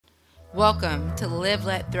Welcome to Live,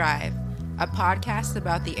 Let, Thrive, a podcast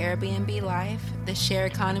about the Airbnb life, the share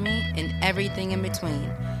economy, and everything in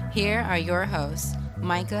between. Here are your hosts,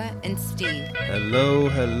 Micah and Steve. Hello.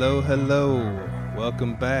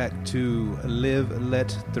 Welcome back to Live,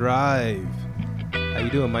 Let, Thrive. How you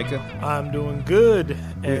doing, Micah? I'm doing good.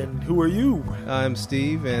 And who are you? I'm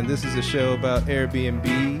Steve, and this is a show about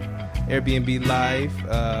Airbnb life,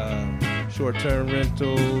 short-term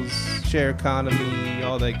rentals, share economy,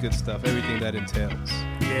 all that good stuff, everything that entails.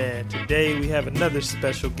 Yeah, today we have another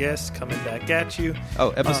special guest coming back at you.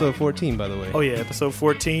 Oh, episode 14, by the way. Oh, yeah, episode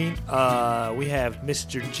 14. We have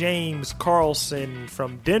Mr. James Carlson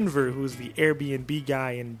from Denver, who's the Airbnb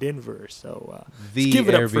guy in Denver. So the let's give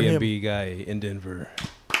it up for him. Airbnb guy in Denver.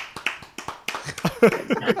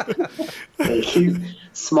 Thank you.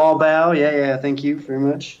 Small bow. Yeah. Thank you very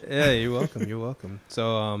much. Yeah, you're welcome.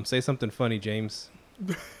 So, say something funny, James.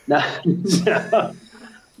 No,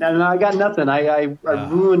 I got nothing. I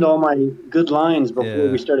ruined all my good lines before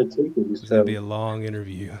we started taping. It's going to be a long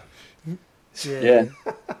interview. Yeah.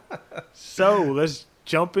 So, let's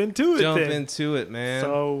jump into it. Jump into it, man.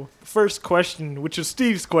 So, first question, which is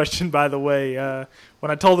Steve's question, by the way.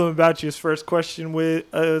 When I told him about you, his first question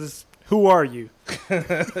was, who are you?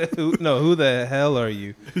 who the hell are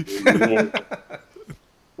you?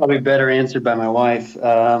 Probably better answered by my wife.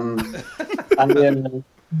 I'm a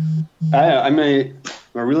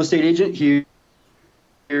real estate agent here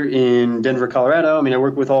in Denver, Colorado. I mean, I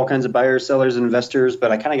work with all kinds of buyers, sellers, and investors,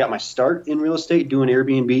 but I kind of got my start in real estate doing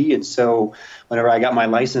Airbnb. And so whenever I got my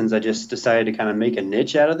license, I just decided to kind of make a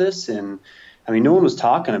niche out of this. And I mean, no one was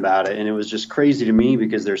talking about it, and it was just crazy to me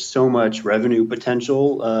because there's so much revenue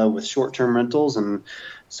potential with short-term rentals. And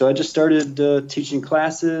so I just started teaching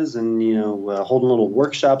classes and, holding little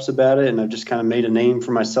workshops about it. And I've just kind of made a name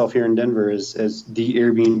for myself here in Denver as the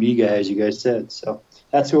Airbnb guy, as you guys said. So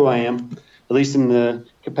that's who I am, at least in the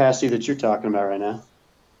capacity that you're talking about right now.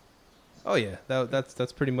 Oh, yeah.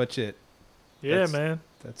 That's pretty much it. Yeah, man.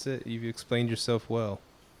 That's it. You've explained yourself well.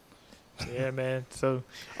 Yeah, man. So,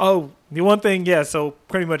 the one thing, so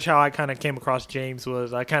pretty much how I kind of came across James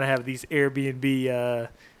was I kind of have these Airbnb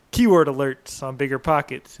keyword alerts on Bigger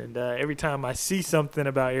Pockets, and every time I see something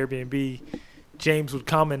about Airbnb, James would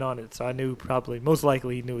comment on it, so I knew most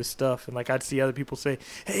likely he knew his stuff. And I'd see other people say,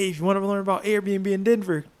 hey, if you want to learn about Airbnb in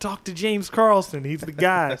Denver, talk to James Carlson. He's the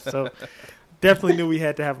guy. So definitely knew we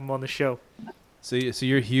had to have him on the show. So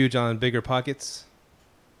you're huge on Bigger Pockets?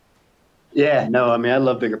 Yeah, no, I mean, I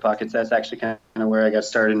love Bigger Pockets. That's actually kind of where I got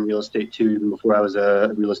started in real estate, too, even before I was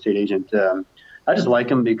a real estate agent. I just like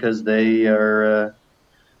them because they are,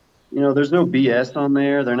 there's no BS on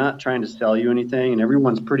there. They're not trying to sell you anything, and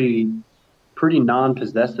everyone's pretty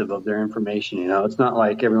non-possessive of their information. It's not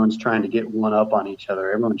like everyone's trying to get one up on each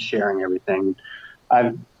other. Everyone's sharing everything.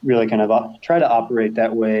 I've really kind of try to operate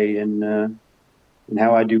that way in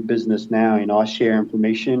how I do business now. I share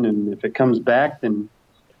information, and if it comes back, then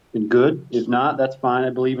good. If not, that's fine. I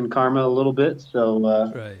believe in karma a little bit.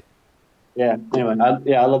 So, right. Yeah. Anyway,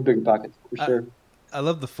 I love Bigger Pockets for sure. I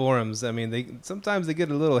love the forums. I mean, sometimes they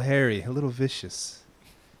get a little hairy, a little vicious.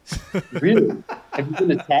 Really? Have you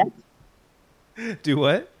been attacked? Do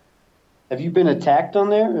what? Have you been attacked on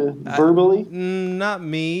there verbally? Not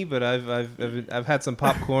me, but I've had some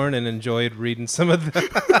popcorn and enjoyed reading some of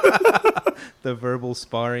the the verbal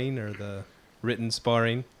sparring or the written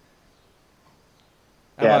sparring.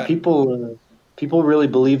 Yeah, people really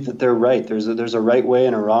believe that they're right. There's a right way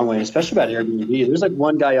and a wrong way, especially about Airbnb. There's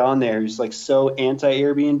one guy on there who's so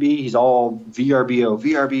anti-Airbnb. He's all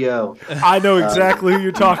VRBO. I know exactly who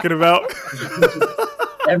you're talking about.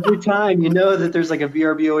 Every time that there's a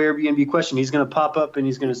VRBO Airbnb question, he's going to pop up and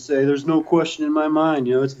he's going to say, "There's no question in my mind.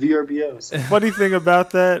 It's VRBO." So. Funny thing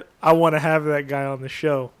about that, I want to have that guy on the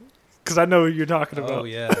show because I know who you're talking about. Oh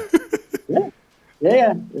yeah.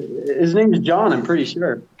 Yeah. His name is John, I'm pretty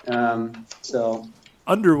sure. So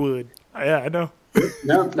Underwood. Yeah, I know.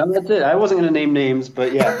 No, that's it. I wasn't going to name names,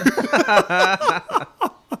 but yeah.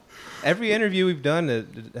 Every interview we've done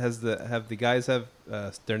have the guys have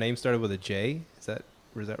their name started with a J? Is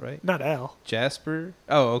that right? Not Al. Jasper?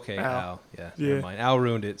 Oh, okay. Al. Yeah. Never mind. Al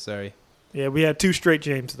ruined it. Sorry. Yeah, we had two straight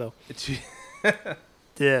James though.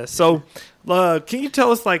 Yeah. So, can you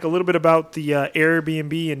tell us a little bit about the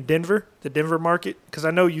Airbnb in Denver, the Denver market? Because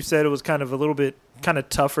I know you said it was kind of a little bit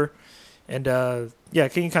tougher, and can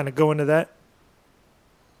you kind of go into that?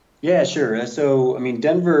 Yeah, sure. So, I mean,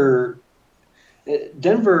 Denver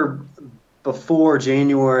before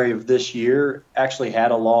January of this year actually had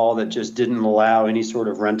a law that just didn't allow any sort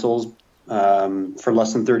of rentals for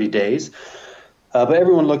less than 30 days. But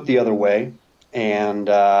everyone looked the other way. And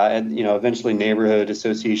eventually neighborhood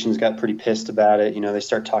associations got pretty pissed about it. They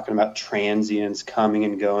start talking about transients coming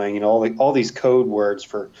and going, all these code words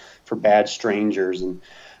for bad strangers. And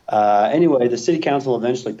anyway, the city council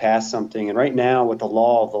eventually passed something. And right now, what the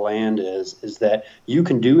law of the land is that you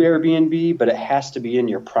can do Airbnb, but it has to be in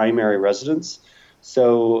your primary residence.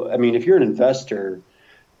 So, I mean, if you're an investor,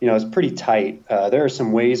 it's pretty tight. There are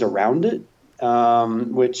some ways around it,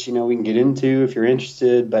 which we can get into if you're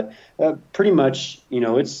interested. But pretty much,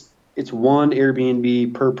 it's one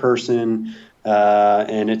Airbnb per person,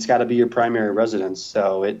 and it's got to be your primary residence.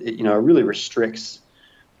 So it really restricts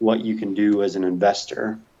what you can do as an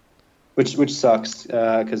investor, which sucks.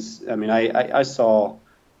 Because I saw,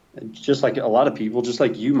 just like a lot of people, just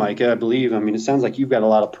like you, Micah, I believe. I mean, it sounds like you've got a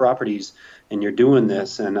lot of properties and you're doing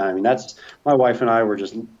this. And I mean, that's, my wife and I were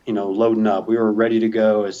just, loading up. We were ready to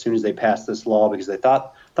go as soon as they passed this law, because they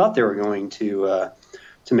thought they were going to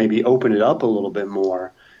maybe open it up a little bit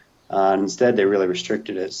more. And instead, they really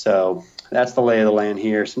restricted it. So that's the lay of the land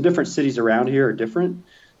here. Some different cities around here are different.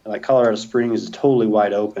 Like Colorado Springs is totally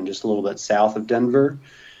wide open, just a little bit south of Denver.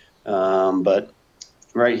 But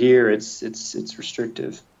right here, it's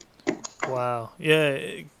restrictive. Wow.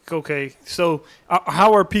 Yeah. Okay. So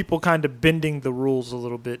how are people kind of bending the rules a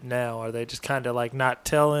little bit now? Are they just kind of like not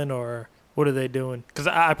telling, or what are they doing? Because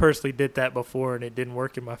I personally did that before and it didn't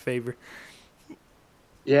work in my favor.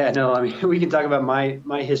 Yeah, no, I mean, we can talk about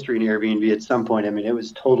my history in Airbnb at some point. I mean, it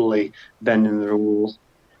was totally bending the rules.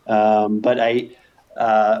 But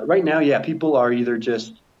right now, yeah, people are either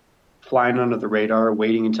just flying under the radar,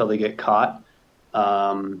 waiting until they get caught.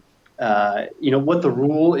 What the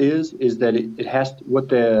rule is that it has to, what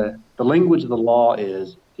the language of the law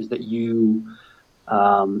is that you,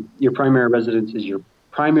 your primary residence is your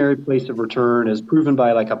primary place of return, as proven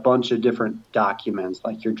by like a bunch of different documents,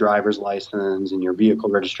 like your driver's license and your vehicle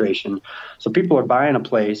registration. So people are buying a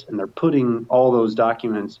place and they're putting all those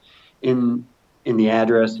documents in the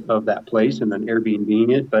address of that place and then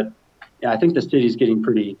Airbnb-ing it. But yeah, I think the city's getting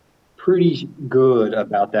pretty good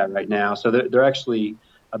about that right now. So they're actually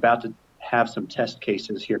about to have some test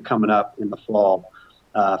cases here coming up in the fall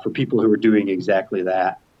for people who are doing exactly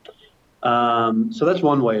that. So that's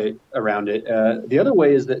one way around it. The other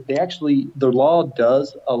way is that the law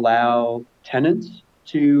does allow tenants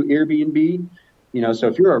to Airbnb. So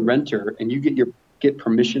if you're a renter and you get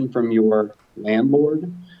permission from your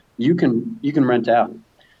landlord, you can rent out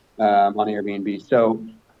on Airbnb. So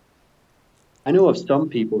I know of some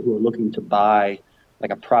people who are looking to buy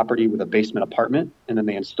like a property with a basement apartment, and then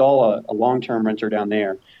they install a long-term renter down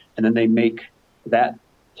there, and then they make that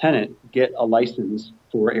tenant get a license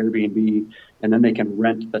for Airbnb, and then they can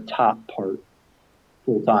rent the top part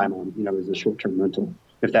full time on, as a short-term rental,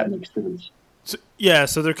 if that makes sense. So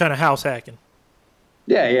they're kind of house hacking.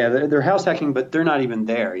 Yeah, they're house hacking, but they're not even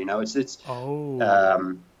there.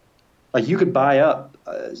 Like you could buy up.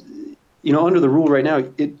 Under the rule right now,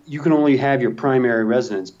 you can only have your primary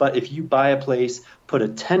residence. But if you buy a place, put a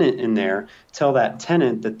tenant in there, tell that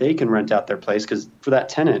tenant that they can rent out their place, because for that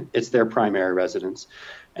tenant, it's their primary residence.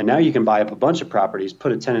 And now you can buy up a bunch of properties,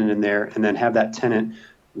 put a tenant in there, and then have that tenant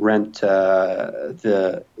rent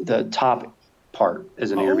the top part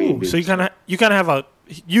as an Airbnb. So you kind of have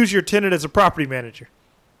use your tenant as a property manager.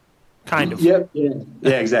 Kind of. Yep.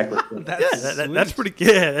 Yeah, exactly. That's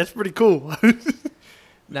pretty cool.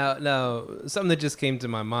 Now, something that just came to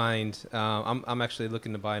my mind. I'm actually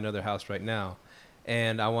looking to buy another house right now,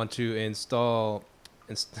 and I want to install.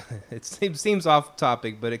 It seems off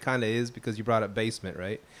topic, but it kind of is, because you brought up basement,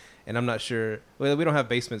 right? And I'm not sure. Well, we don't have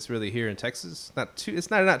basements really here in Texas. It's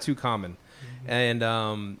not too common. Mm-hmm.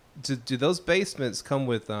 And do those basements come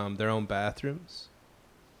with their own bathrooms?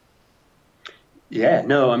 Yeah,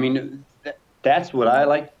 no, I mean, that's what I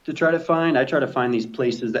like to try to find. I try to find these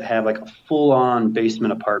places that have like a full-on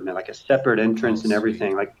basement apartment, like a separate entrance and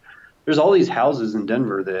everything. Like, there's all these houses in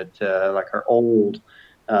Denver that like are old,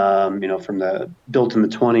 from built in the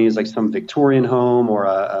 20s, like some Victorian home or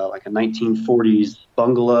like a 1940s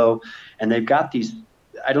bungalow, and they've got these.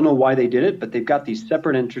 I don't know why they did it, but they've got these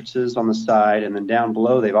separate entrances on the side, and then down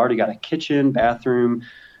below they've already got a kitchen, bathroom.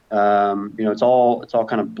 It's all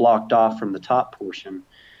kind of blocked off from the top portion.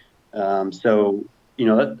 So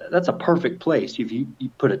that's a perfect place. If you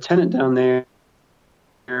put a tenant down there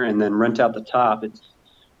and then rent out the top,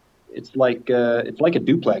 it's like a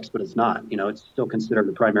duplex, but it's not. It's still considered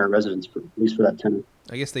a primary residence at least for that tenant.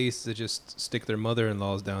 I guess they used to just stick their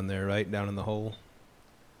mother-in-laws down there, right, down in the hole.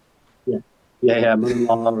 Yeah,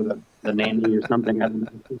 mother-in-law or the nanny or something.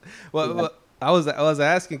 Well, I was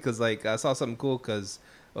asking because like I saw something cool because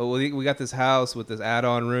oh, well, we got this house with this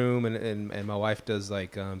add-on room, and my wife does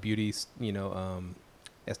like beauty,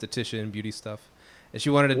 esthetician beauty stuff, and she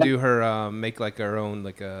wanted to do her make like her own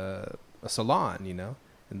like a salon,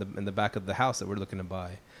 in the back of the house that we're looking to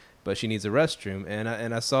buy, but she needs a restroom,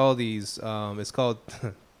 and I saw these. It's called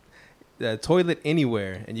Toilet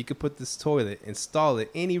Anywhere, and you could put this toilet, install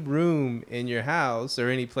it any room in your house or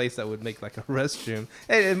any place that would make like a restroom.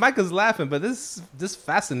 And Michael's laughing, but this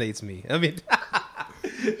fascinates me. I mean,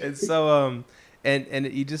 and so and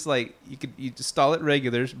you just like you install it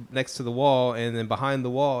regular next to the wall, and then behind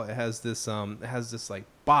the wall it has this like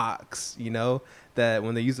box, that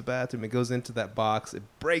when they use the bathroom, it goes into that box. It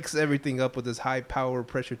breaks everything up with this high power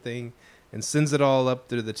pressure thing and sends it all up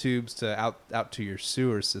through the tubes to out to your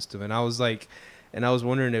sewer system. And I was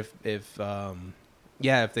wondering if they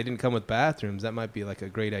didn't come with bathrooms, that might be like a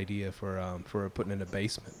great idea for putting in a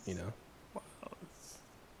basement,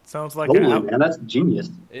 Sounds like man, that's genius.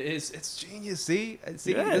 It's genius. See,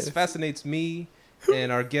 Yeah. This fascinates me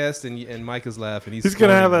and our guest, and Mike is laughing. He's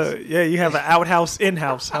gonna have you have an outhouse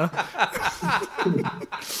in-house, huh?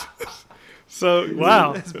 So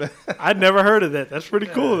wow, I'd never heard of that. That's pretty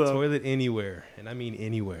cool though. Toilet Anywhere, and I mean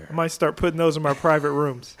anywhere. I might start putting those in my private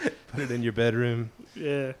rooms. Put it in your bedroom.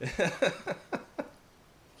 Yeah.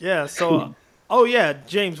 Yeah. So, oh yeah,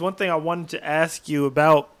 James. One thing I wanted to ask you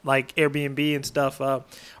about like Airbnb and stuff.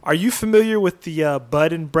 Are you familiar with the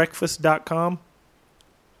budandbreakfast.com?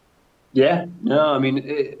 Yeah. No, I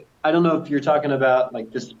mean, I don't know if you're talking about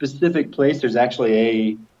like the specific place. There's actually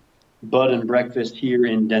a bud and breakfast here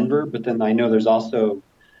in Denver, but then I know there's also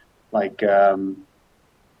like, Air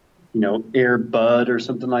Bud or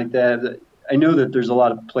something like that. I know that there's a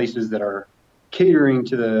lot of places that are catering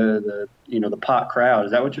to the pot crowd.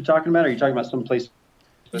 Is that what you're talking about? Or are you talking about some place?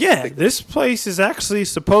 Yeah, this place is actually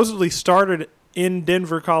supposedly started in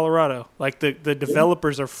Denver, Colorado. Like the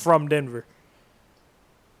developers are from Denver.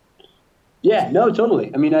 Yeah, no,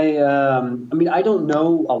 totally. I mean, I don't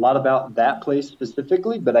know a lot about that place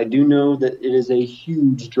specifically, but I do know that it is a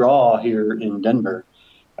huge draw here in Denver.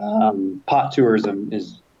 Pot tourism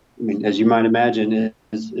is, I mean, as you might imagine,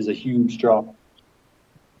 is a huge draw.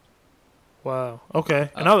 Wow. Okay.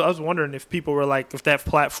 And I was wondering if people were like, if that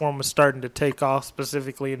platform was starting to take off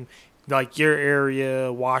specifically in like your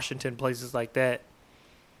area, Washington, places like that.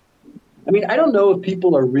 I mean, I don't know if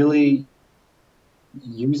people are really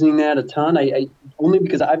using that a ton. I only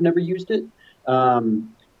because I've never used it. And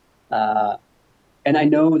I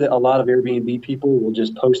know that a lot of Airbnb people will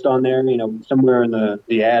just post on there, somewhere in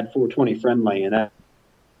the ad 420 friendly, and that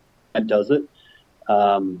does it.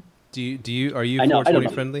 Are you 420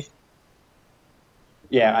 friendly?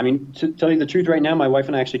 Yeah, I mean, to tell you the truth, right now, my wife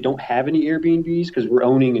and I actually don't have any Airbnbs because we're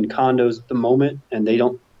owning in condos at the moment, and their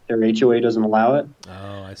HOA doesn't allow it.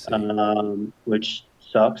 Oh, I see. Which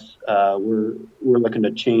sucks. We're looking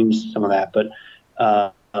to change some of that, but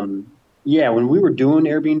when we were doing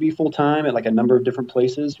Airbnb full time at like a number of different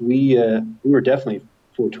places, we were definitely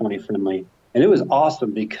 420 friendly. And it was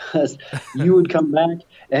awesome because you would come back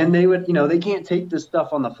and they would, they can't take this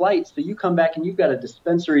stuff on the flight. So you come back and you've got a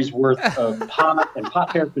dispensary's worth of pot and pot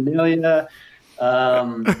paraphernalia.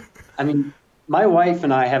 I mean, my wife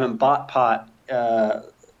and I haven't bought pot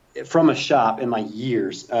from a shop in like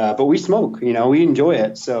years, but we smoke, we enjoy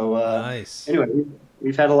it. So nice. Anyway,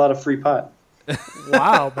 we've had a lot of free pot.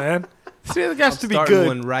 Wow, man. See, that got to be starting good.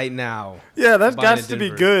 One right now. Yeah, that's got to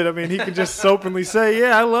be good. I mean, he can just openly say,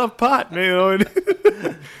 "Yeah, I love pot," man.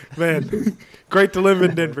 Man, great to live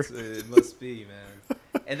in Denver. It must be,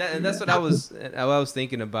 man. And that's what I was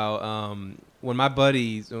thinking about. When my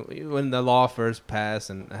buddies, when the law first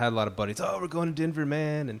passed, and I had a lot of buddies. Oh, we're going to Denver,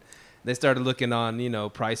 man, and they started looking on,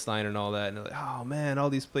 Priceline and all that, and they're like, "Oh man,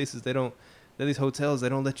 all these places these hotels, they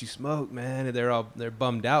don't let you smoke, man." And they're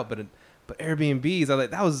bummed out, but Airbnbs, I was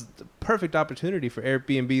like, that was the perfect opportunity for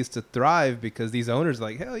Airbnbs to thrive because these owners are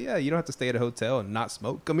like, hell yeah, you don't have to stay at a hotel and not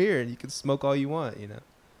smoke. Come here and you can smoke all you want,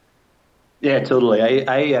 Yeah, totally.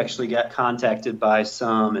 I actually got contacted by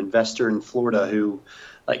some investor in Florida who,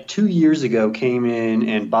 like 2 years ago, came in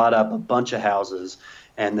and bought up a bunch of houses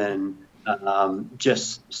and then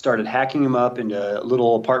just started hacking them up into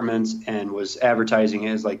little apartments and was advertising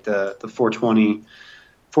it as like the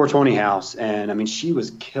 420 house. And I mean, she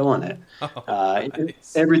was killing it.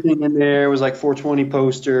 Nice. Everything in there was like 420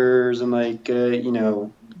 posters and like,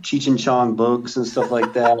 Cheech and Chong books and stuff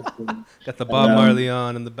like that. Got the Bob Marley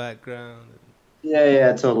on in the background.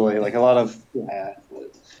 Yeah, totally. Like a lot of,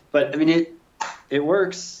 but I mean, it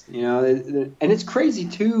works, and it's crazy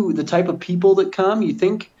too. The type of people that come, you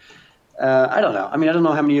think, I don't know. I mean, I don't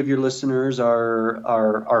know how many of your listeners are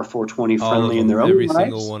 420 friendly in their own lives. Every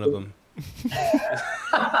single one of them.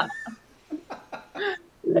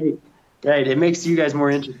 Right. Right. It makes you guys more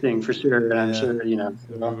interesting for sure. And I'm sure,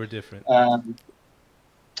 We're different.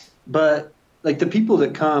 But like the people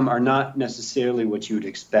that come are not necessarily what you would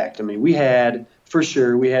expect. I mean, we had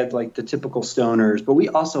like the typical stoners, but we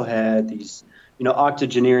also had these,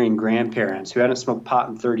 octogenarian grandparents who hadn't smoked pot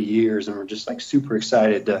in 30 years and were just like super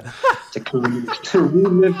excited to come to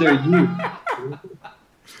relive their youth.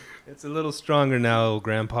 It's a little stronger now,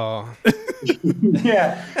 Grandpa.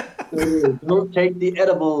 Yeah. So don't take the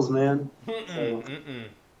edibles, man.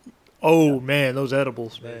 Oh man, those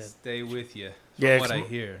edibles, man. They stay with you. Yeah, From what I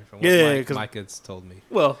hear, from what Micah's told me.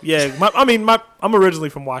 Well, yeah, I'm originally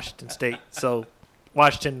from Washington State, so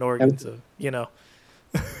Washington and Oregon, so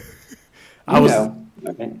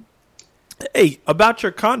Okay. Hey, about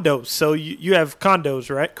your condos. So you have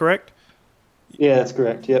condos, right? Correct? Yeah, that's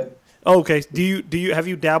correct. Yep. Okay. Have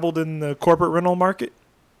you dabbled in the corporate rental market?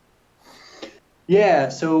 Yeah,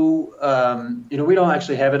 so we don't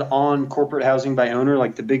actually have it on corporate housing by owner,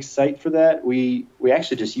 like the big site for that. We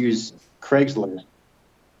actually just use Craigslist,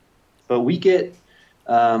 but we get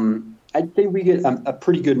I'd say we get a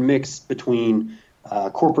pretty good mix between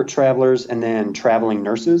corporate travelers and then traveling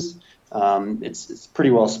nurses. It's pretty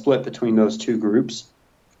well split between those two groups,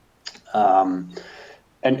 and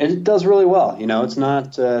it does really well. It's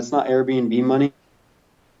not Airbnb money,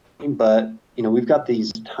 but we've got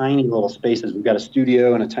these tiny little spaces. We've got a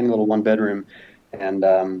studio and a tiny little one bedroom,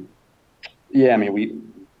 and we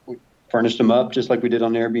furnished them up just like we did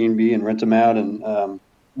on Airbnb and rent them out, and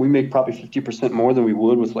we make probably 50% more than we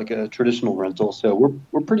would with like a traditional rental. So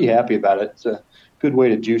we're pretty happy about it. It's a good way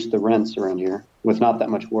to juice the rents around here with not that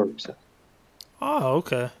much work. So. Oh,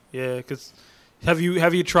 okay, yeah. Because have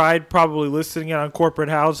you tried probably listing it on corporate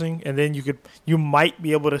housing, and then you might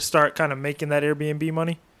be able to start kind of making that Airbnb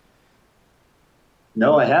money?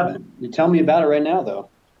 No, I haven't. You tell me about it right now, though.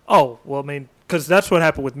 Oh, well, because that's what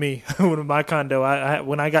happened with me with my condo.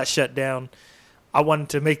 When I got shut down, I wanted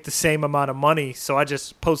to make the same amount of money, so I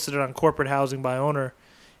just posted it on corporate housing by owner,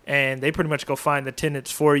 and they pretty much go find the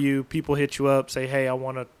tenants for you. People hit you up, say, hey, I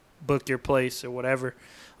want to book your place or whatever.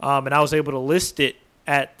 And I was able to list it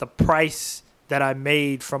at the price that I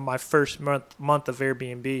made from my first month of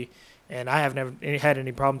Airbnb, and I haven't had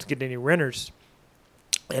any problems getting any renters.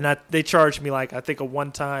 And they charged me I think a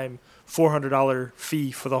one-time $400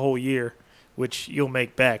 fee for the whole year, which you'll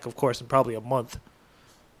make back, of course, in probably a month.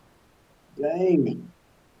 Dang.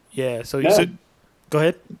 Yeah. So you said, go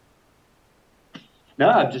ahead. No,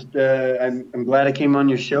 I'm just I'm glad I came on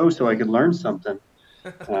your show so I could learn something.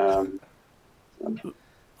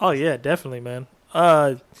 Oh yeah, definitely, man.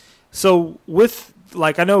 So with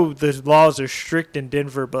I know the laws are strict in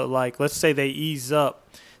Denver, but let's say they ease up.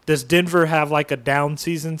 Does Denver have a down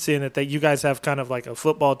season, seeing that you guys have kind of a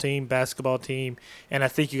football team, basketball team, and I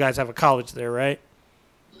think you guys have a college there, right?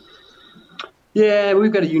 Yeah,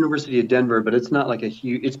 we've got a University of Denver, but it's not a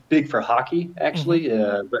huge. It's big for hockey, actually,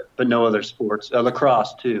 but no other sports.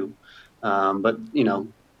 Lacrosse too, but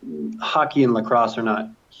hockey and lacrosse are not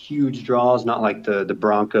huge draws. Not like the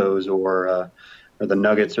Broncos or the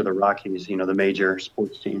Nuggets or the Rockies. The major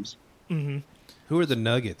sports teams. Mm-hmm. Who are the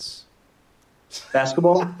Nuggets?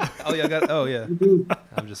 Basketball. Oh yeah.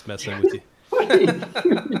 I'm just messing with you.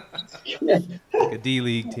 Like a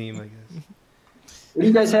D-League team, I guess. What do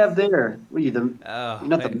you guys have there? What are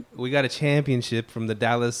you we got a championship from the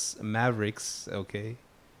Dallas Mavericks. Okay.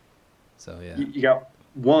 So yeah. You got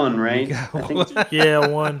one, right? Yeah,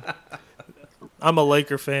 one. I'm a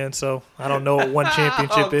Laker fan, so I don't know what one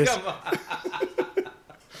championship is. Come on.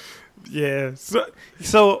 Yeah.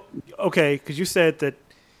 So okay, because you said that.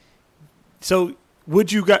 So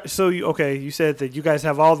would you guys? You said that you guys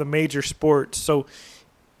have all the major sports. So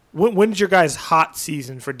when's your guys' hot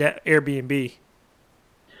season for Airbnb?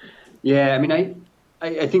 Yeah,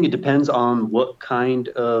 I think it depends on what kind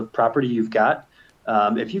of property you've got.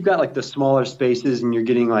 If you've got the smaller spaces and you're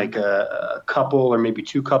getting a couple or maybe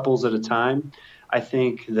two couples at a time, I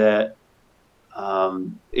think that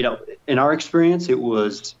in our experience, it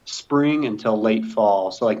was spring until late fall.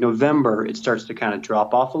 So November, it starts to kind of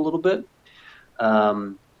drop off a little bit.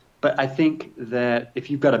 But I think that if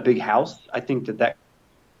you've got a big house, I think that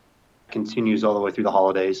continues all the way through the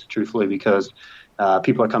holidays, truthfully, because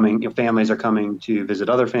people are coming, families are coming to visit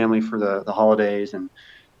other family for the holidays. And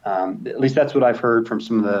at least that's what I've heard from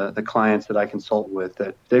some of the clients that I consult with,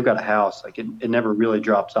 that they've got a house. It never really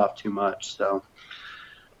drops off too much. So,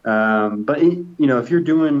 but if you're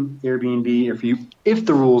doing Airbnb, if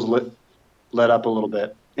the rules let up a little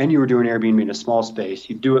bit and you were doing Airbnb in a small space,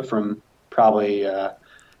 you do it from probably,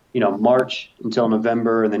 March until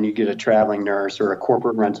November, and then you get a traveling nurse or a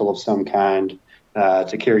corporate rental of some kind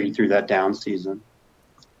to carry you through that down season.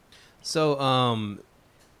 So,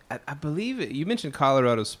 I believe you mentioned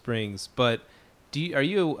Colorado Springs, but are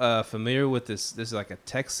you familiar with this? This is like a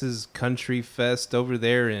Texas Country Fest over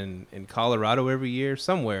there in Colorado every year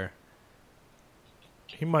somewhere.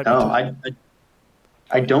 He might. No,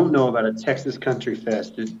 I don't know about a Texas Country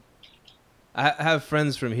Fest. I have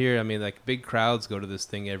friends from here. I mean, like big crowds go to this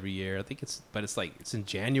thing every year. I think it's in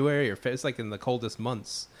January or it's like in the coldest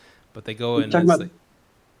months, but they go and it's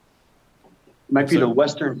might be the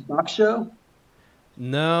Western Stock Show.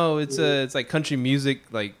 No, it's like country music,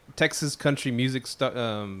 like Texas country music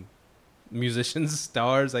musicians,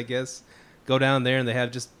 stars, I guess, go down there and they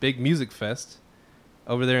have just big music fest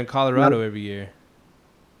over there in Colorado every year.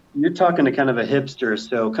 You're talking to kind of a hipster,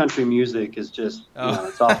 so country music is just,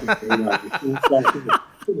 it's awful.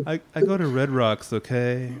 I go to Red Rocks,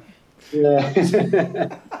 okay?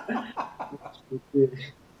 Yeah.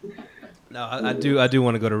 No, I do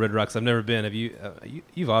want to go to Red Rocks. I've never been. Have you?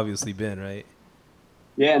 You've obviously been, right?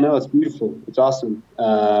 Yeah, no, it's beautiful. It's awesome.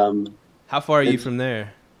 How far are you from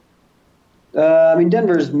there? I mean,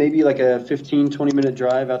 Denver's maybe like a 15, 20-minute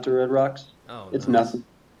drive out to Red Rocks. Oh, it's nice. nothing.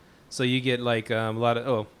 So you get like a lot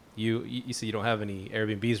of you say you don't have any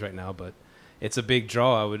Airbnbs right now, but it's a big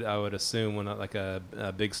draw. I would assume when like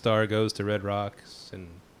a big star goes to Red Rocks, and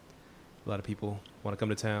a lot of people want to come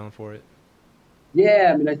to town for it.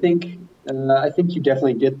 Yeah, I mean, I think you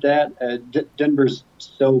definitely get that. Denver's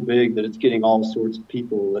so big that it's getting all sorts of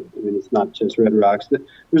people. I mean, it's not just Red Rocks.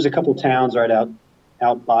 There's a couple towns right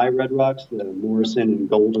out by Red Rocks, the Morrison and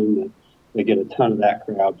Golden, that get a ton of that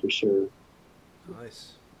crowd for sure.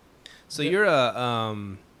 Nice. So you're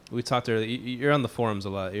we talked earlier. You're on the forums a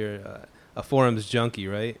lot. You're a forums junkie,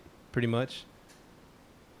 right? Pretty much.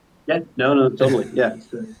 Yeah. No, totally. Yeah.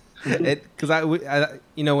 Because I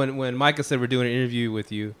when Micah said we're doing an interview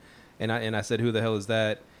with you, and I said, who the hell is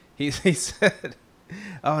that? He said,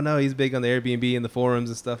 oh no, he's big on the Airbnb and the forums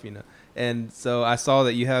and stuff, And so I saw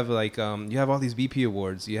that you have like you have all these BP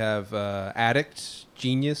awards. You have Addict,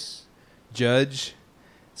 Genius, Judge.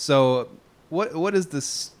 So what is the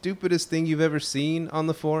stupidest thing you've ever seen on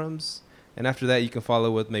the forums? And after that, you can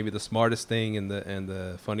follow with maybe the smartest thing and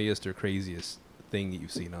the funniest or craziest thing that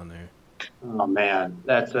you've seen on there. Oh man,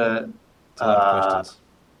 that's a lot of questions.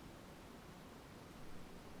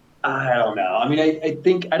 I don't know. I mean, I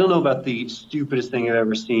think I don't know about the stupidest thing I've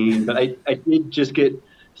ever seen, but I did just get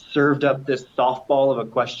served up this softball of a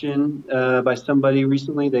question by somebody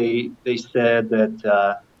recently. They said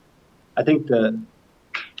that I think the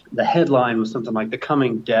headline was something like "The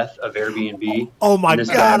Coming Death of Airbnb." Oh my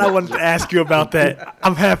God! I wanted to ask you about that.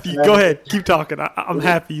 I'm happy. Go ahead, keep talking. I'm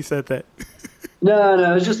happy you said that. No,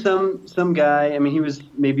 it was just some guy. I mean, he was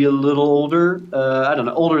maybe a little older. I don't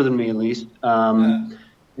know, older than me at least.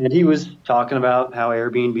 And he was talking about how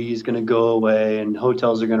Airbnb is going to go away and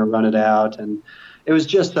hotels are going to run it out. And it was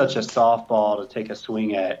just such a softball to take a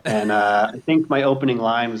swing at. And I think my opening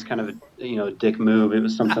line was kind of a dick move. It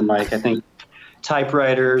was something like, I think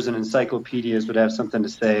typewriters and encyclopedias would have something to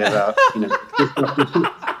say about,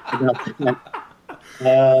 about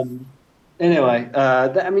that. Anyway,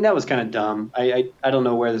 I mean, that was kind of dumb. I don't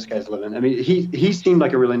know where this guy's living. I mean, he seemed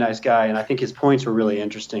like a really nice guy, and I think his points were really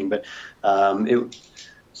interesting. But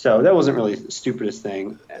so that wasn't really the stupidest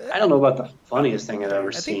thing. I don't know about the funniest thing I've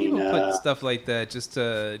ever seen. I think people put stuff like that just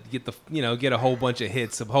to get get a whole bunch of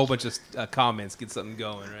hits, a whole bunch of comments, get something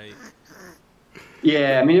going, right?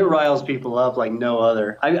 Yeah, I mean, it riles people up like no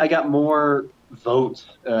other. I got more votes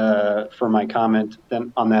for my comment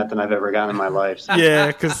than I've ever gotten in my life. So. Yeah,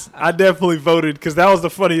 because I definitely voted because that was the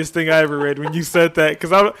funniest thing I ever read when you said that.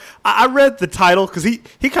 Because I read the title because he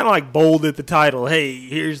kind of like bolded the title. Hey,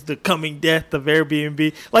 here's the coming death of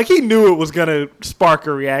Airbnb. Like he knew it was gonna spark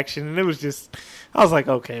a reaction, and it was just I was like,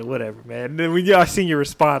 okay, whatever, man. And then when I seen your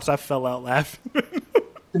response, I fell out laughing.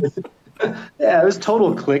 Yeah, it was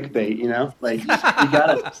total clickbait. Like you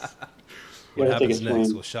gotta. What happens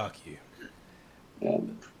next will shock you.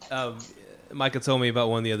 Yeah. Micah told me about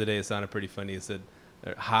one the other day. It sounded pretty funny. It said,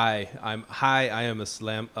 I am a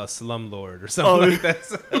slumlord," or something like that.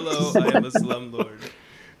 So, hello, I am a slumlord.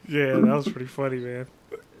 Yeah, that was pretty funny, man.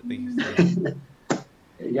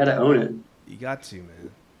 You gotta own it. You got to,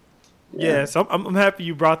 man. Yeah, so I'm happy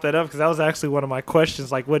you brought that up because that was actually one of my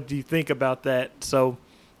questions. Like, what do you think about that? So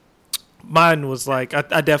mine was like,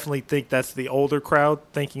 I definitely think that's the older crowd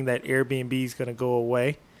thinking that Airbnb is going to go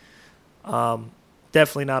away.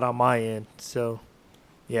 Definitely not on my end. So,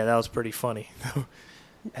 yeah, that was pretty funny.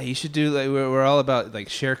 Hey, you should do like we're all about like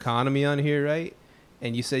share economy on here, right?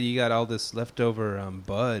 And you said you got all this leftover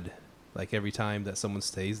bud, like every time that someone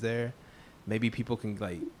stays there, maybe people can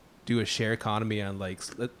like do a share economy on like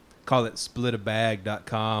call it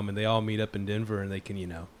splitabag.com, and they all meet up in Denver and they can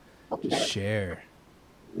just share.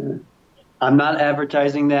 I'm not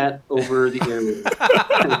advertising that over the airwaves.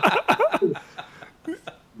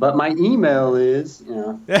 But my email is,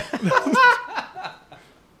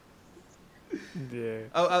 Yeah.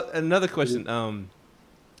 Oh, another question.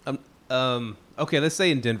 Okay, let's say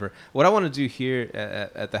in Denver. What I want to do here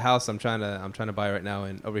at the house I'm trying to buy right now,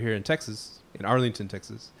 and over here in Texas, in Arlington,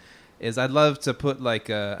 Texas, is I'd love to put like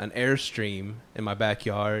an Airstream in my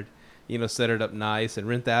backyard. Set it up nice and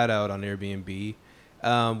rent that out on Airbnb.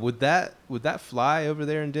 Would that fly over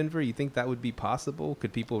there in Denver? You think that would be possible?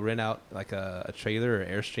 Could people rent out like a trailer or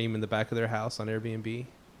Airstream in the back of their house on Airbnb?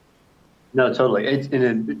 No, totally.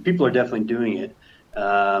 People are definitely doing it.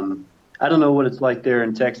 I don't know what it's like there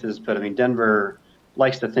in Texas, but I mean, Denver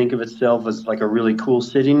likes to think of itself as like a really cool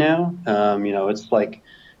city now. It's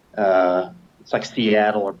like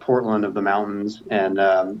Seattle or Portland of the mountains, and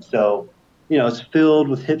so it's filled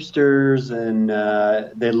with hipsters, and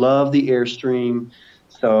they love the Airstream.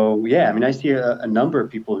 So yeah, I mean, I see a number of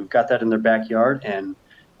people who've got that in their backyard, and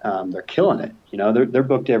they're killing it. They're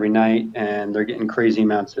booked every night, and they're getting crazy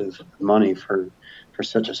amounts of money for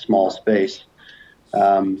such a small space.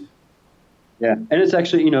 Yeah, and it's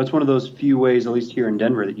actually, it's one of those few ways, at least here in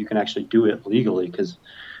Denver, that you can actually do it legally, because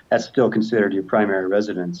that's still considered your primary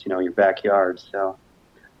residence, your backyard. So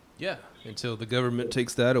yeah, until the government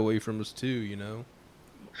takes that away from us too,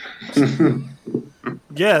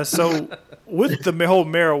 Yeah, so with the whole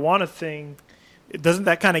marijuana thing, doesn't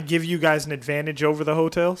that kind of give you guys an advantage over the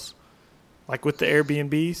hotels, like with the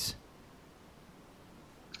Airbnbs?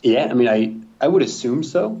 Yeah, I mean, I would assume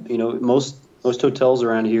so. Most hotels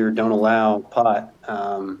around here don't allow pot.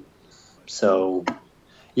 So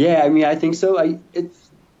yeah, I mean, I think so.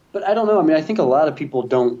 But I don't know. I mean, I think a lot of people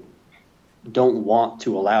don't want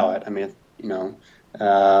to allow it. I mean,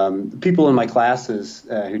 people in my classes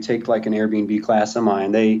who take like an Airbnb class of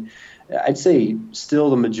mine, I'd say still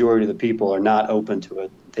the majority of the people are not open to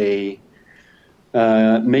it. They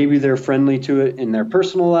maybe they're friendly to it in their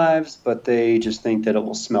personal lives, but they just think that it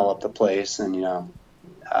will smell up the place, and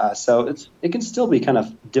so it can still be kind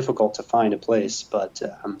of difficult to find a place. But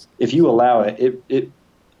if you allow it,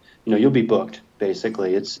 you'll be booked.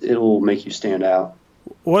 Basically, it will make you stand out.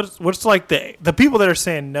 What's like the people that are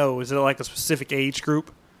saying no? Is it like a specific age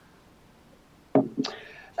group?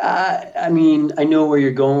 I mean, I know where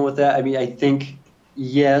you're going with that. I mean, I think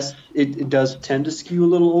yes, it does tend to skew a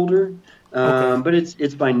little older, Okay. but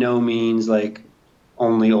it's by no means like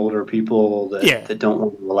only older people that don't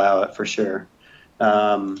want to allow it, for sure.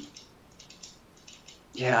 Yeah,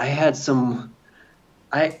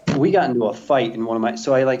 we got into a fight in one of my,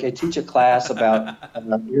 so I teach a class about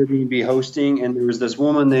Airbnb hosting, and there was this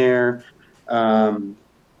woman there. I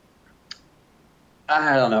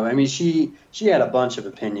don't know. I mean, she had a bunch of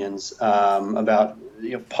opinions about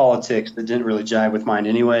politics that didn't really jive with mine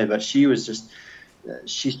anyway, but she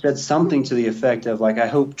said something to the effect of like, I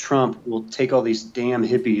hope Trump will take all these damn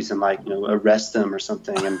hippies and arrest them or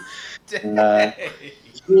something. And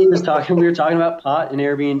we were talking about pot and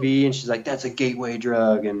Airbnb, and she's like, that's a gateway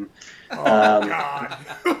drug. And God.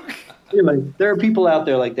 anyway, there are people out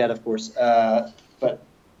there like that, of course. But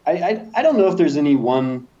I don't know if there's any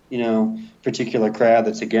one, particular crowd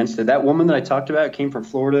that's against it. That woman that I talked about came from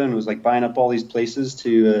Florida and was like buying up all these places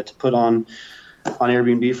to put on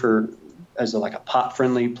Airbnb as a pot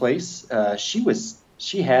friendly place.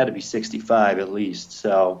 She had to be 65 at least.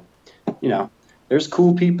 So, there's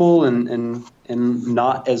cool people and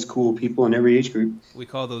not as cool people in every age group. We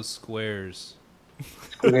call those squares.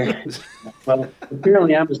 Squares. Well,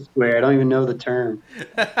 apparently I'm a square. I don't even know the term.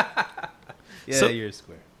 Yeah, you're a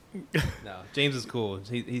square. No, James is cool.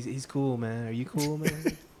 He's cool, man. Are you cool,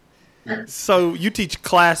 man? So you teach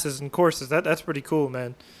classes and courses. That's pretty cool,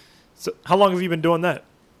 man. So how long have you been doing that?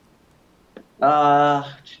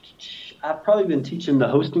 I've probably been teaching the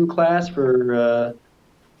hosting class for a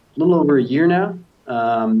little over a year now.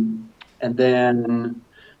 And then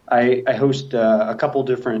I host a couple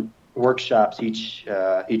different workshops each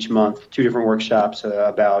month, 2 different workshops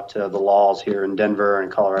about the laws here in Denver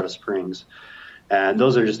and Colorado Springs. And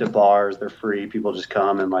those are just at bars. They're free. People just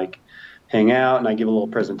come and hang out, and I give a little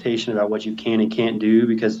presentation about what you can and can't do,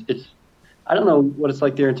 because I don't know what it's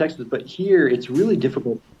like there in Texas, but here it's really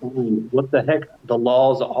difficult to find what the heck the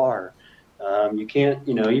laws are. You can't,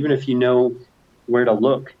 even if you know where to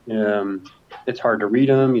look, it's hard to read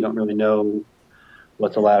them. You don't really know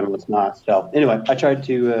what's allowed and what's not. So anyway, I tried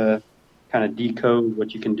to kind of decode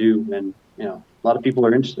what you can do, and a lot of people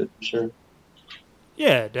are interested, for sure.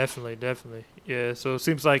 Yeah, definitely. Yeah, so it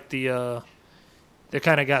seems like the they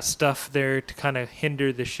kind of got stuff there to kind of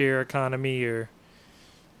hinder the share economy, or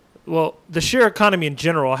well, the share economy in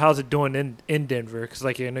general. How's it doing in Denver? Because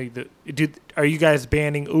like are you guys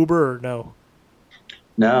banning Uber or no?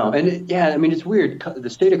 No, and I mean it's weird. The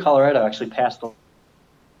state of Colorado actually passed a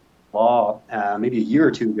law maybe a year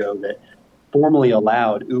or two ago that formally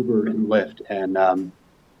allowed Uber and Lyft, and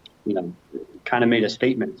kind of made a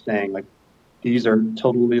statement saying like these are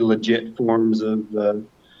totally legit forms of the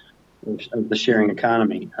sharing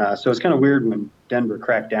economy. So it's kind of weird when Denver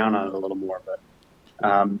cracked down on it a little more. But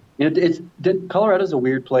Colorado's a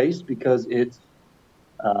weird place because it's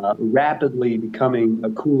rapidly becoming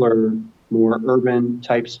a cooler, more urban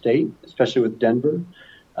type state, especially with Denver.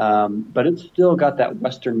 But it's still got that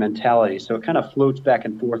Western mentality. So it kind of floats back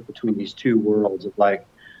and forth between these two worlds of like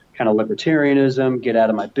kind of libertarianism, get out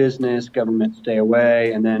of my business, government stay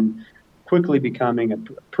away, and then quickly becoming a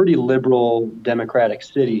pretty liberal democratic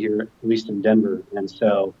city here, at least in Denver. And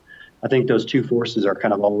so I think those two forces are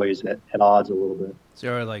kind of always at odds a little bit. So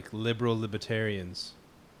you're like liberal libertarians.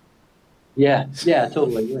 Yeah,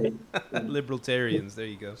 totally. Right. Libertarians, there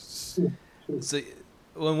you go. So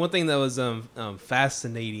one thing that was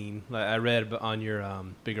fascinating, like I read on your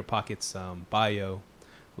Bigger Pockets bio,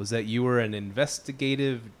 was that you were an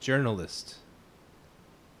investigative journalist.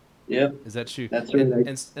 Yep. Is that true? That's right.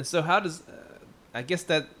 And so how does, I guess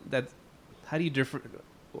that how do you differ?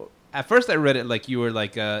 Well, at first I read it like you were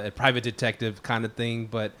like a private detective kind of thing,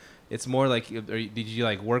 but it's more like, did you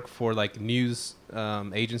like work for like news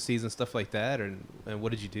agencies and stuff like that, and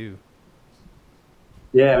what did you do?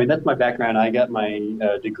 Yeah, I mean that's my background. I got my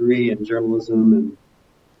degree in journalism,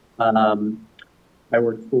 and I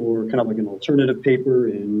worked for kind of like an alternative paper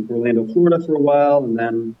in Orlando, Florida for a while, and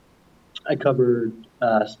then I covered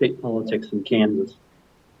state politics in Kansas.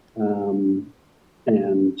 And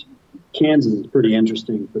Kansas is pretty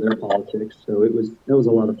interesting for their politics, so it was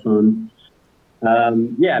a lot of fun. I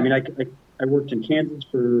mean, I worked in Kansas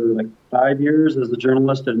for like 5 years as a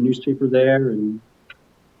journalist at a newspaper there, and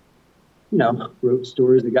wrote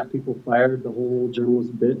stories that got people fired, the whole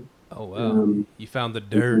journalism bit. Oh wow! You found the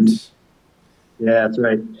dirt. Yeah, that's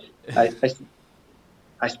right.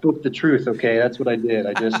 I spoke the truth. Okay, that's what I did.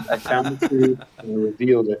 I found the truth and I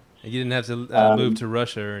revealed it. And you didn't have to move to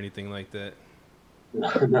Russia or anything like that.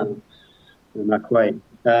 No, not quite.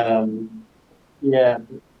 Yeah.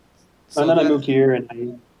 So and then I moved here,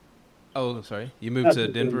 and Oh, sorry. You moved to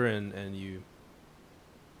Denver, and you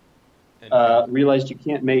realized you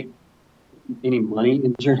can't make any money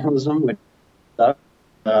in journalism with stuff.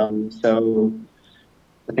 So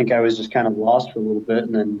I think I was just kind of lost for a little bit,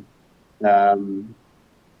 and then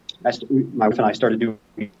my wife and I started doing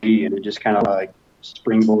TV, and it just kind of like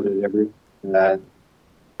springboarded where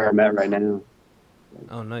I'm at right now.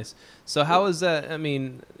 Oh, nice. So how is that? I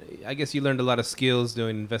mean, I guess you learned a lot of skills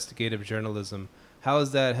doing investigative journalism. How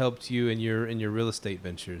has that helped you in your real estate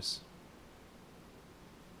ventures?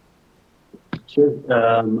 Sure.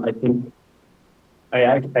 I think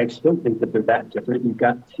I still think that they're that different. You've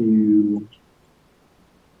got to,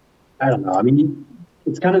 I don't know. I mean,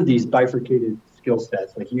 it's kind of these bifurcated skill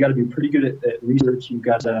sets. Like you got to be pretty good at research. You've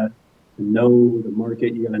got to know the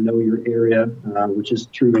market. You got to know your area, which is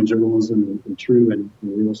true in journalism and true in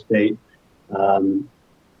real estate.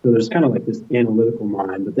 So there's kind of like this analytical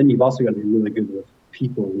mind, but then you've also got to be really good with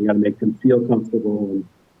people. You got to make them feel comfortable,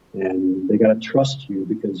 and they got to trust you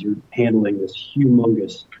because you're handling this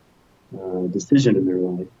humongous decision in their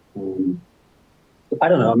life. So I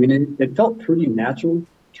don't know. I mean, it felt pretty natural,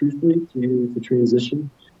 truthfully, to transition.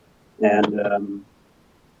 And I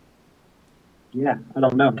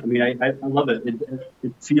don't know. I mean, I love it.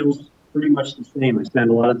 It feels pretty much the same. I spend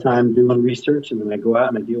a lot of time doing research, and then I go out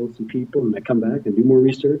and I deal with some people, and I come back and do more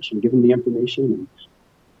research and give them the information. And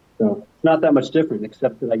so it's not that much different,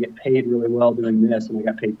 except that I get paid really well doing this, and I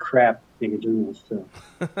got paid crap being a journalist. So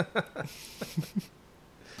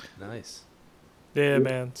nice. Yeah,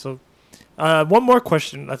 man. So one more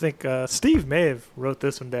question. I think Steve may have wrote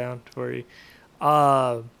this one down for you.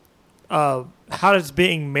 How has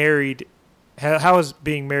being married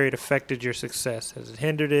affected your success? Has it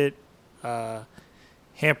hindered it?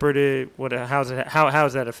 Hampered it? How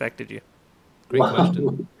has that affected you? Great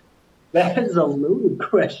question. That is a loaded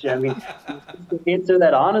question. I mean, to answer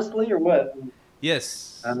that honestly or what?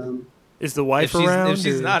 Yes. Is the wife around? If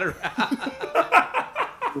she's not around.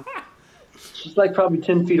 She's like probably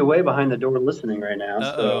 10 feet away behind the door listening right now.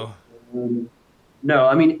 Uh-oh. So, no,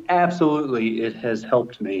 I mean, absolutely it has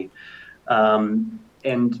helped me. And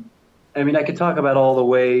I mean, I could talk about all the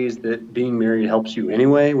ways that being married helps you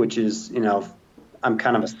anyway, which is, I'm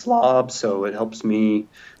kind of a slob, so it helps me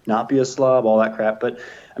not be a slob, all that crap. But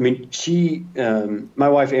I mean, my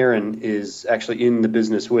wife Erin is actually in the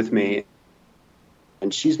business with me,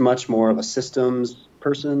 and she's much more of a systems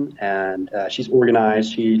person, and she's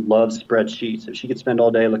organized. She loves spreadsheets. If she could spend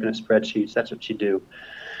all day looking at spreadsheets, that's what she'd do.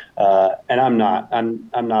 And I'm not. I'm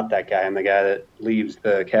not that guy. I'm the guy that leaves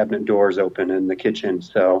the cabinet doors open in the kitchen.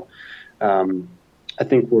 So I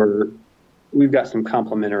think we've got some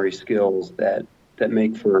complementary skills that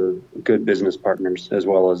make for good business partners as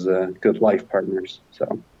well as good life partners.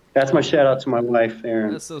 So that's my shout out to my wife,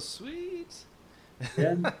 Erin. That's so sweet.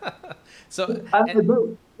 Yeah. So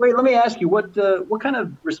wait, let me ask you, what kind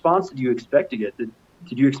of response did you expect to get? Did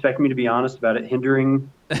you expect me to be honest about it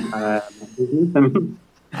hindering business? I mean,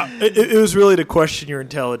 It was really to question your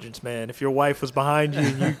intelligence, man. If your wife was behind you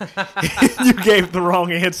and you, you gave the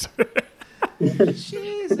wrong answer.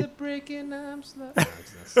 she's a brick and I'm slow.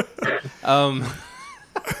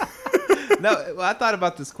 No, well, I thought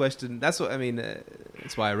about this question. That's what I mean.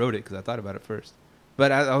 That's why I wrote it, because I thought about it first.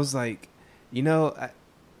 But I was like,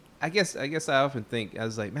 I guess I often think, I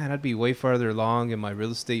was like, man, I'd be way farther along in my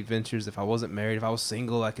real estate ventures if I wasn't married. If I was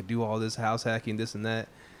single, I could do all this house hacking, this and that.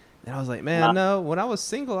 And I was like, man, no. When I was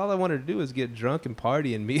single, all I wanted to do was get drunk and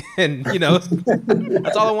party and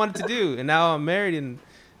that's all I wanted to do. And now I'm married and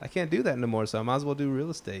I can't do that no more. So I might as well do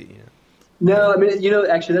real estate. No, I mean,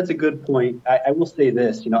 actually, that's a good point. I will say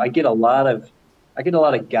this. I get a lot of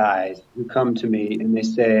guys who come to me and they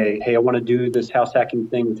say, hey, I want to do this house hacking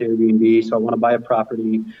thing with Airbnb. So I want to buy a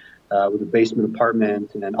property with a basement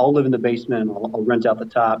apartment, and then I'll live in the basement and I'll rent out the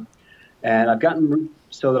top. And I've gotten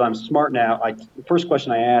so that I'm smart now. The first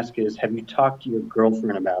question I ask is, have you talked to your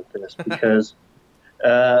girlfriend about this? Because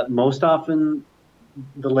most often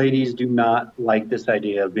the ladies do not like this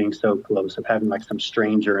idea of being so close, of having like some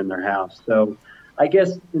stranger in their house. So I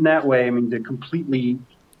guess in that way, I mean, to completely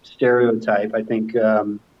stereotype, I think,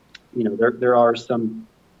 there are some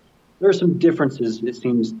differences, it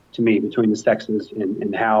seems to me, between the sexes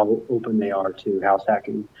in how open they are to house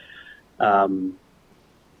hacking.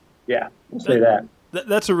 Yeah, we'll say that.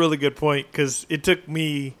 That's a really good point, because it took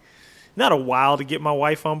me not a while to get my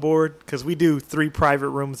wife on board, because we do 3 private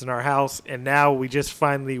rooms in our house, and now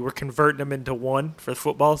we're converting them into 1 for the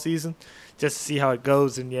football season, just to see how it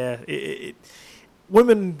goes. And yeah,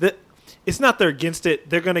 women, it's not they're against it.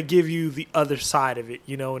 They're going to give you the other side of it,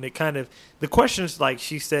 and it kind of, the questions, like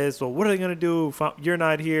she says, well, what are they going to do if you're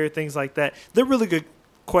not here, things like that. They're really good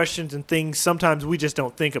questions and things sometimes we just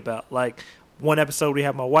don't think about. Like, one episode we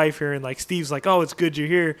have my wife here, and like Steve's like, oh, it's good you're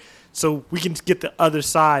here, so we can get the other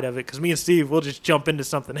side of it, because me and Steve, we'll just jump into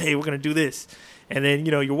something. Hey, we're gonna do this, and then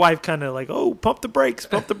your wife kind of like, oh, pump the brakes,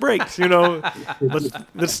 let's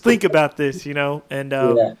think about this, and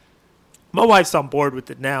Yeah. my wife's on board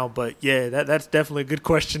with it now. But yeah, that's definitely a good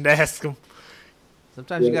question to ask them.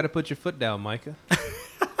 Sometimes you got to put your foot down, Micah.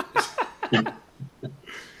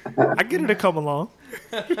 I get her to come along.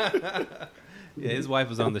 Yeah, his wife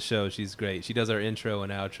was on the show. She's great. She does our intro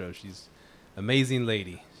and outro. She's an amazing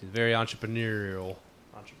lady. She's very entrepreneurial.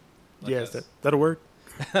 Yes, that'll work.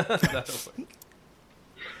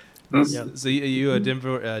 So you a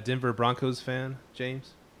Denver Broncos fan,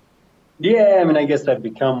 James? Yeah, I mean, I guess I've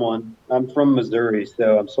become one. I'm from Missouri,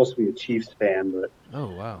 so I'm supposed to be a Chiefs fan, but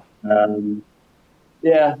Oh, wow.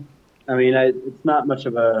 yeah, I mean, it's not much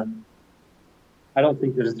of a. I don't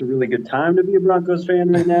think that it's a really good time to be a Broncos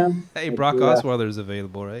fan right now. Hey, Brock Osweiler's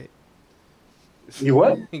available, right? You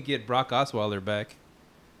what? Get Brock Osweiler back.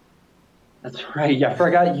 That's right. Yeah, I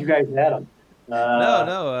forgot you guys had him.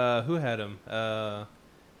 No. Who had him? We're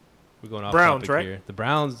going off Browns, topic right? here. The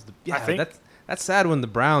Browns. I think. That's sad when the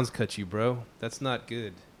Browns cut you, bro. That's not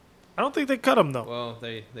good. I don't think they cut him though. Well,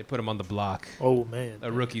 they put him on the block. Oh man,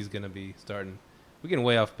 A rookie's gonna be starting. We're getting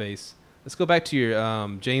way off base. Let's go back to your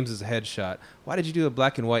James's headshot. Why did you do a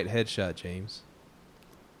black and white headshot, James?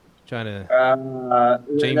 Trying to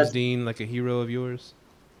James Dean, like a hero of yours?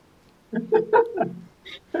 I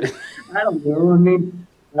don't know. I mean,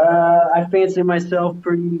 I fancy myself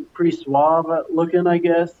pretty suave looking, I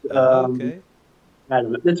guess. Okay. I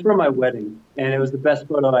don't know. It's from my wedding, and it was the best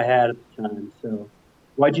photo I had at the time. So,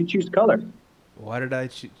 why'd you choose color? Why did I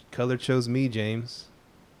color chose me, James?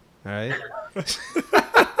 All right.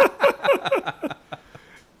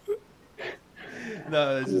 No,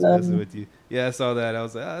 I was just messing with you. Yeah, I saw that. I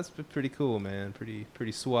was like, oh, that's pretty cool, man.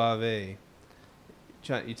 Pretty suave.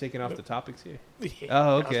 You taking off the topics here? Yeah,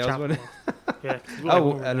 Oh, okay. I was wondering. Yeah.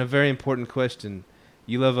 Oh, and a very important question.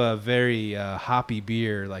 You love a very hoppy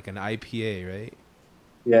beer, like an IPA, right?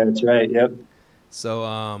 Yeah, that's right. Yep. So,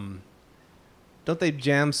 don't they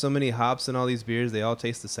jam so many hops in all these beers? They all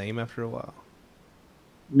taste the same after a while.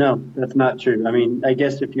 No, that's not true. I mean, I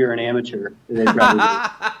guess if you're an amateur, they'd probably.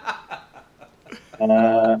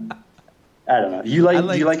 I don't know. Do you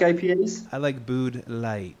like IPAs? I like Bud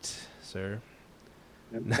Light, sir.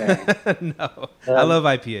 Okay. No, I love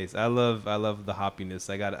IPAs. I love the hoppiness.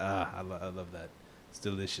 I love that. It's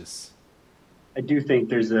delicious. I do think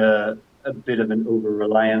there's a bit of an over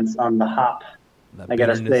reliance on the hop. The I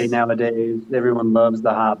gotta bitterness. say nowadays everyone loves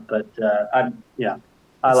the hop, but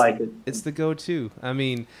I like it. It's the go-to. I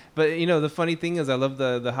mean, but the funny thing is, I love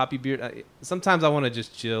the hoppy beer. Sometimes I want to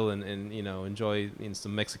just chill and enjoy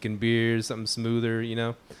some Mexican beers, something smoother,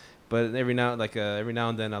 But every now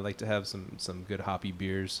and then I like to have some good hoppy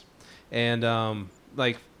beers, and and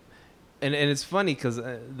it's funny because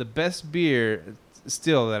the best beer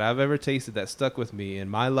still that I've ever tasted that stuck with me in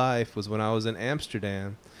my life was when I was in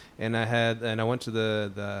Amsterdam, and I went to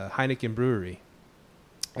the Heineken brewery.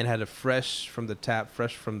 And had a fresh from the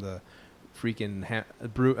freaking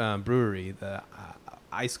brewery, the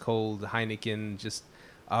ice cold Heineken. Just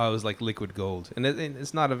it was like liquid gold, and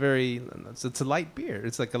it's not a very. It's a light beer.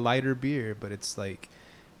 It's like a lighter beer, but it's like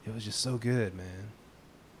it was just so good, man.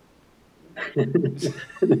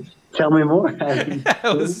 Tell me more.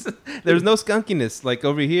 There's no skunkiness like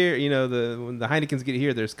over here. When the Heinekens get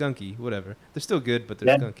here, they're skunky. Whatever, they're still good, but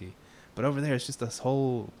they're skunky. But over there, it's just this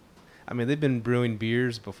whole. I mean, they've been brewing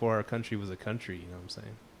beers before our country was a country. You know what I'm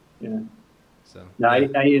saying? Yeah. So. No, yeah.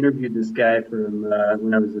 I interviewed this guy from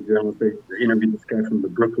when I was a journalist. I interviewed this guy from the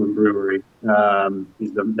Brooklyn Brewery.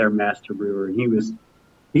 He's their master brewer, and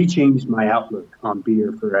he changed my outlook on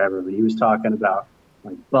beer forever. He was talking about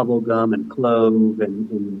like bubble gum and clove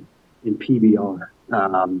and PBR.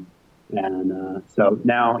 So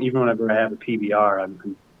now, even whenever I have a PBR,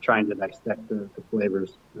 I'm trying to dissect the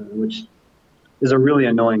flavors, which is a really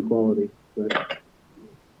annoying quality. But.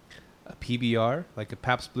 A PBR, like a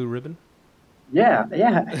Pabst Blue Ribbon? Yeah,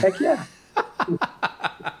 heck yeah.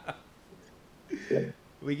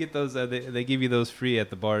 We get those, they give you those free at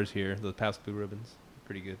the bars here, those Pabst Blue Ribbons.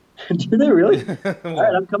 Pretty good. Do they really? All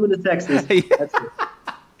right, I'm coming to Texas.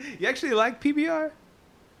 You actually like PBR?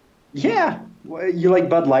 Yeah. You like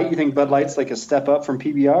Bud Light? You think Bud Light's like a step up from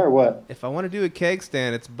PBR or what? If I want to do a keg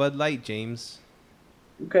stand, it's Bud Light, James.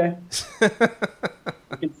 Okay.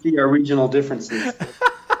 I can see our regional differences.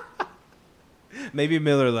 Maybe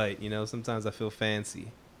Miller Lite, sometimes I feel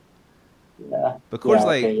fancy. Yeah. But Coors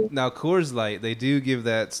Light, now Coors Light, they do give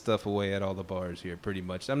that stuff away at all the bars here, pretty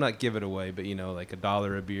much. I'm not giving it away, but like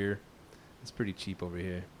 $1 a beer. It's pretty cheap over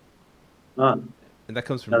here. And that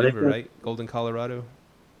comes from Denver, right? Golden, Colorado?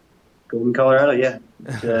 Golden, Colorado, yeah.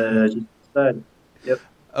 Just outside. Yep.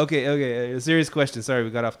 Okay. A serious question. Sorry, we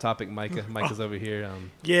got off topic, Micah. Micah's over here.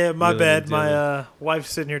 Yeah, my bad. My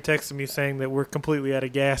wife's sitting here texting me saying that we're completely out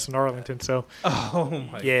of gas in Arlington. So, oh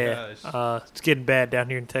my gosh, it's getting bad down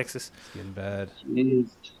here in Texas. It's getting bad. Jeez.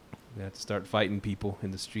 We have to start fighting people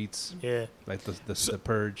in the streets. Yeah, like the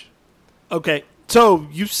purge. Okay, so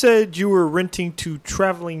you said you were renting to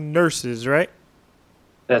traveling nurses, right?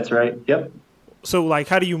 That's right. Yep. So, like,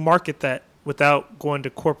 how do you market that without going to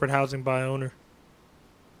corporate housing by owner?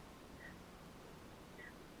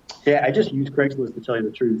 Yeah, I just use Craigslist to tell you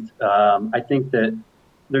the truth. I think that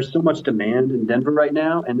there's so much demand in Denver right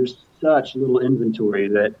now, and there's such little inventory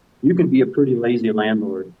that you can be a pretty lazy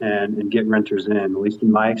landlord and get renters in, at least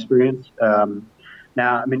in my experience.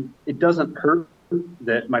 Now, I mean, it doesn't hurt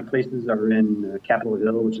that my places are in Capitol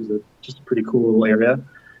Hill, which is just a pretty cool little area.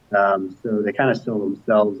 So they kind of sell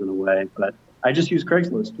themselves in a way. But I just use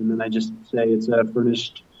Craigslist, and then I just say it's a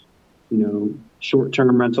furnished,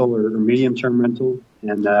 short-term rental or medium-term rental.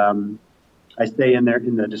 And I say in there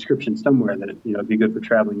in the description somewhere that it'd be good for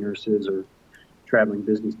traveling nurses or traveling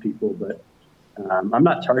business people, but I'm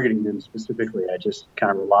not targeting them specifically. I just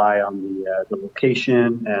kind of rely on the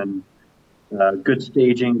location and good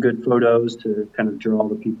staging, good photos to kind of draw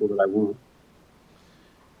the people that I want.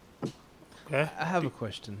 Okay. I have a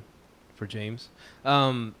question for James.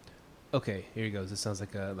 Okay, here he goes. This sounds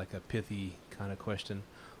like a pithy kind of question.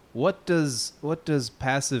 What does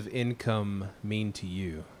passive income mean to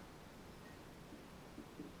you?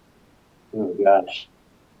 Oh gosh,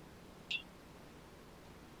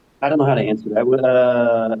 I don't know how to answer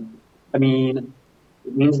that. I mean,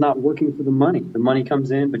 it means not working for the money. The money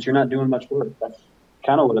comes in, but you're not doing much work. That's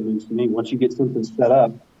kind of what it means to me. Once you get something set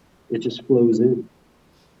up, it just flows in.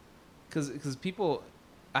 Because people,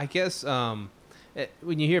 I guess,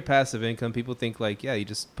 when you hear passive income, people think like, yeah, you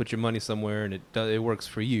just put your money somewhere and it works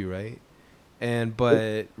for you, right?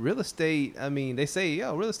 But real estate, I mean, they say,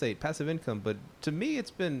 real estate, passive income. But to me,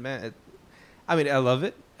 it's been, I love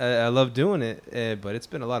it. I love doing it, but it's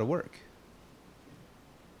been a lot of work.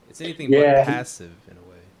 It's anything but passive in a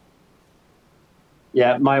way.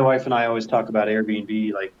 Yeah, my wife and I always talk about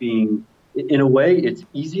Airbnb like being, in a way, it's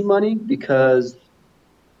easy money because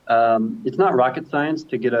it's not rocket science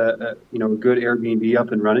to get a good Airbnb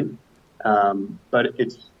up and running, but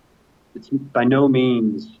it's by no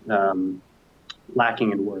means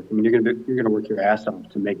lacking in work. I mean, you're gonna work your ass off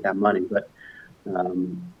to make that money, but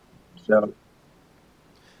um, so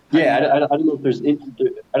yeah, I don't know if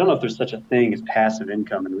I don't know if there's such a thing as passive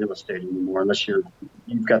income in real estate anymore, unless you've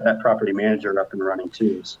got that property manager up and running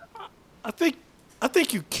too. So. I think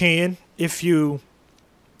you can if you.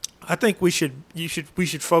 I think we should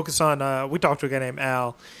focus on. We talked to a guy named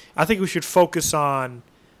Al. I think we should focus on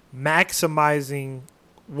maximizing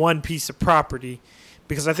one piece of property,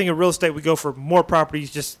 because I think in real estate we go for more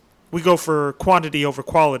properties. We go for quantity over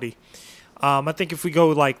quality. I think if we go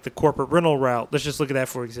like the corporate rental route, let's just look at that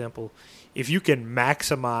for example. If you can cash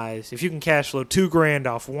flow $2,000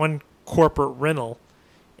 off one corporate rental,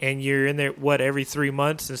 and you're in there every 3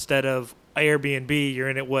 months instead of Airbnb, you're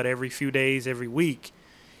in it every few days, every week.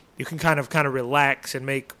 You can kind of relax and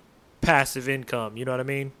make passive income. You know what I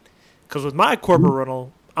mean? Because with my corporate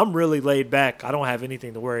rental, I'm really laid back. I don't have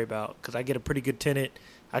anything to worry about because I get a pretty good tenant.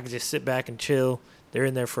 I can just sit back and chill. They're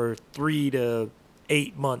in there for 3 to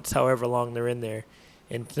 8 months, however long they're in there,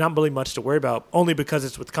 and it's not really much to worry about. Only because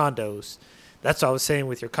it's with condos. That's what I was saying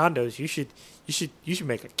with your condos. You should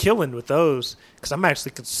make a killing with those, because I'm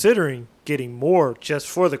actually considering getting more just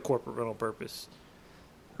for the corporate rental purpose.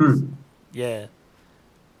 Yeah.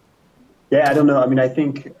 Yeah, I don't know. I mean, I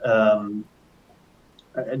think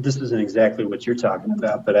this isn't exactly what you're talking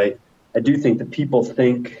about, but I do think that people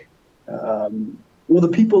think, the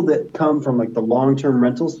people that come from like the long-term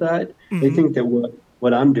rental side, they think that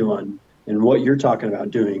what I'm doing and what you're talking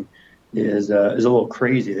about doing is a little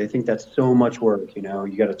crazy. They think that's so much work. You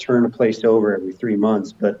got to turn a place over every 3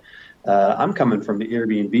 months. But I'm coming from the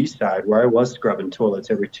Airbnb side where I was scrubbing toilets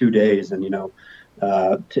every 2 days and,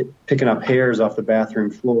 picking up hairs off the bathroom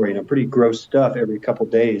floor, pretty gross stuff every couple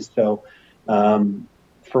days. So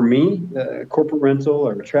for me, corporate rental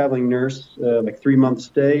or a traveling nurse, like 3 month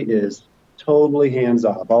stay is totally hands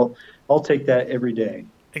off. I'll take that every day.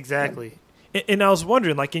 Exactly. And I was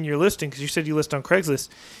wondering, like in your listing, because you said you list on Craigslist,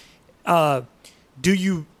 do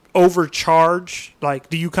you overcharge? Like,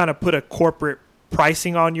 do you kind of put a corporate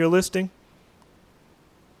pricing on your listing?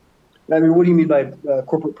 I mean, what do you mean by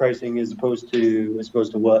corporate pricing as opposed to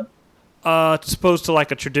what? As opposed to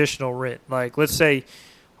like a traditional rent. Like, let's say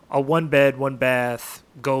a 1 bed, 1 bath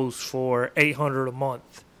goes for $800 a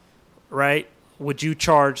month, right? Would you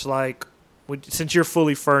charge since you're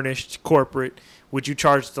fully furnished corporate, would you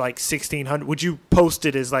charge like $1,600? Would you post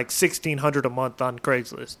it as like $1,600 a month on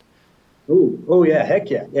Craigslist? Oh yeah, heck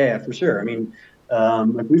yeah, for sure. I mean,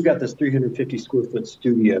 like we've got this 350 square foot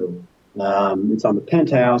studio. It's on the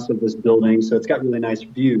penthouse of this building, so it's got really nice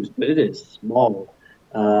views, but it is small.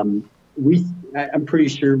 I'm pretty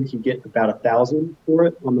sure we could get about $1,000 for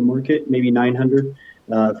it on the market, maybe $900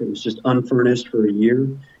 if it was just unfurnished for a year,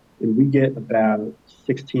 and we get about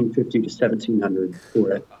 $1,650 to $1,700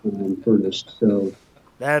 for it furnished. So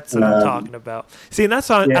that's what I'm talking about. See, and that's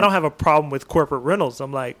why I don't have a problem with corporate rentals.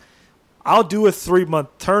 I'm like, I'll do a 3 month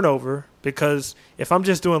turnover, because if I'm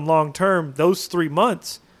just doing long term, those 3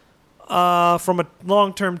 months from a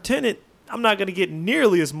long term tenant, I'm not going to get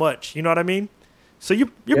nearly as much. You know what I mean? So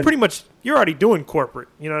you're pretty much, you're already doing corporate.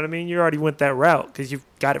 You know what I mean? You already went that route because you've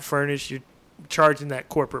got it furnished. You're charging that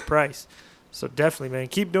corporate price. So definitely, man,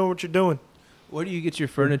 keep doing what you're doing. Where do you get your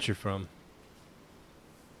furniture from?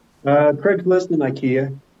 Craigslist and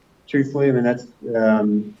IKEA. Truthfully, I mean that's.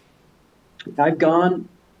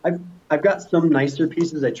 I've got some nicer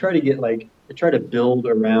pieces. I try to build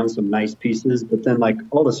around some nice pieces, but then like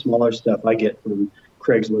all the smaller stuff I get from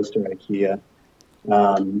Craigslist or IKEA.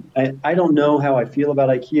 I don't know how I feel about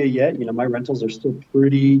IKEA yet. My rentals are still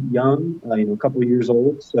pretty young, a couple of years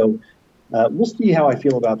old. So we'll see how I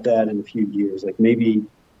feel about that in a few years. Like maybe,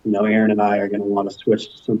 Aaron and I are going to want to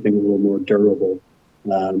switch to something a little more durable.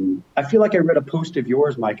 I feel like I read a post of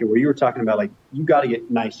yours, Micah, where you were talking about like, you got to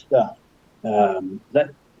get nice stuff.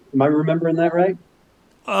 Am I remembering that right?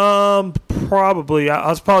 Probably.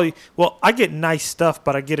 I get nice stuff,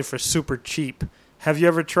 but I get it for super cheap. Have you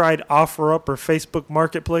ever tried OfferUp or Facebook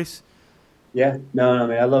Marketplace? Yeah, no, I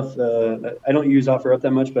mean, I love, I don't use OfferUp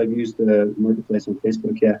that much, but I've used the Marketplace on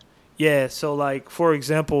Facebook, yeah. Yeah, so like, for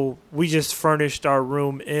example, we just furnished our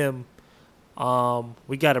room M.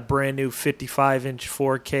 We got a brand new 55-inch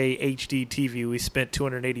 4K HD TV. We spent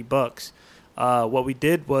 $280. What we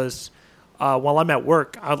did was, while I'm at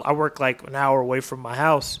work, I work like an hour away from my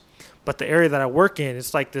house, but the area that I work in,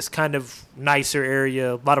 it's like this kind of nicer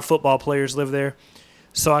area. A lot of football players live there.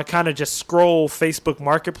 So I kind of just scroll Facebook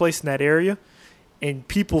Marketplace in that area, and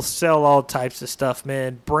people sell all types of stuff,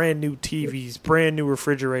 man. Brand new TVs, brand new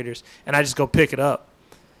refrigerators, and I just go pick it up.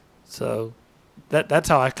 So that's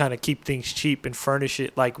how I kind of keep things cheap and furnish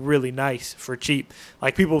it like really nice for cheap.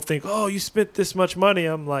 Like people think, oh, you spent this much money.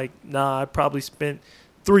 I'm like, nah, I probably spent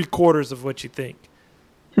 3/4 of what you think.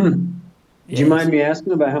 Do you mind me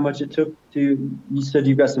asking about how much it took to? You said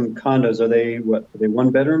you've got some condos. Are they what? Are they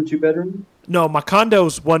 1 bedroom, 2 bedroom? No, my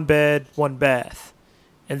condo's 1 bed, 1 bath,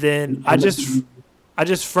 and then I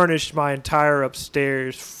just furnished my entire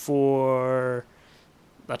upstairs for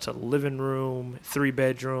that's a living room, 3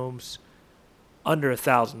 bedrooms, under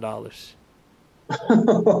 $1,000.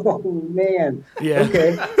 Oh man. Yeah.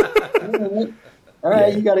 Okay. All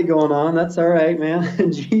right. You got it going on. That's all right, man.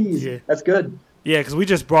 Jeez, Yeah. That's good. Yeah, because we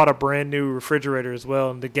just brought a brand new refrigerator as well,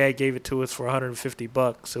 and the guy gave it to us for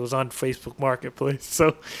 $150. It was on Facebook Marketplace.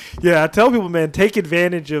 So, yeah, I tell people, man, take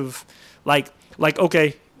advantage of, like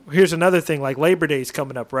okay, here's another thing, like Labor Day's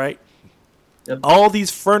coming up, right? Yep. All these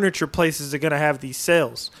furniture places are going to have these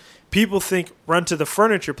sales. People think, run to the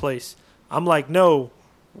furniture place. I'm like, no,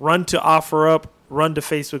 run to OfferUp, run to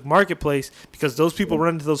Facebook Marketplace, because those people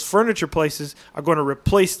run to those furniture places are going to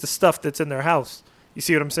replace the stuff that's in their house. You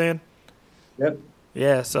see what I'm saying? Yep.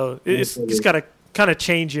 Yeah, so it's just got to kind of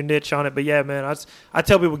change your niche on it. But, yeah, man, I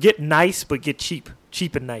tell people get nice, but get cheap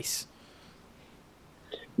and nice.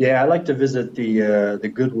 Yeah, I like to visit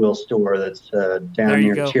the Goodwill store that's down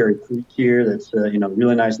near Cherry Creek here. That's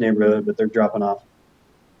really nice neighborhood, but they're dropping off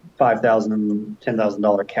 $5,000,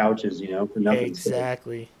 $10,000 couches, for nothing.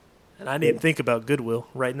 Exactly. And I didn't think about Goodwill,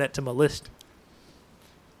 writing that to my list.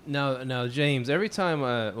 Now, James. Every time,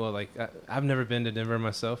 I've never been to Denver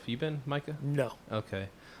myself. You been, Micah? No. Okay.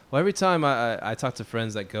 Well, every time I talk to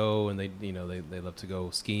friends that go and they love to go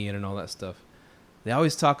skiing and all that stuff, they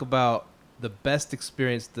always talk about the best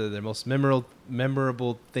experience, their most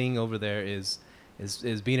memorable thing over there is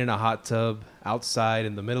being in a hot tub outside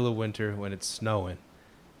in the middle of winter when it's snowing.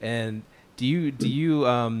 And do you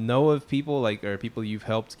know of people or people you've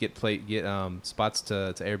helped get spots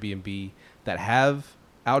to Airbnb that have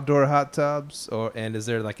outdoor hot tubs, and is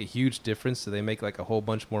there like a huge difference? Do they make like a whole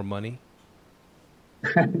bunch more money?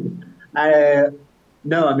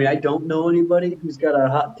 No, I mean, I don't know anybody who's got a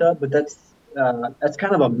hot tub, but that's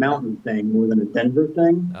kind of a mountain thing more than a Denver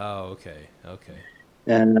thing. Oh, okay.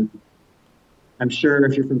 And I'm sure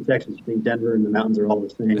if you're from Texas, you think Denver and the mountains are all the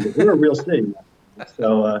same, but we're a real city.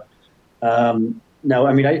 So, no,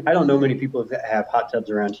 I mean, I don't know many people that have hot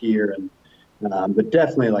tubs around here, but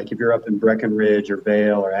definitely, like if you're up in Breckenridge or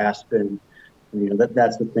Vail or Aspen,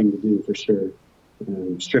 that's the thing to do for sure.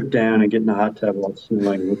 Strip down and get in a hot tub while it's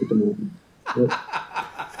snowing and look at the mountain.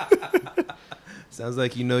 Sounds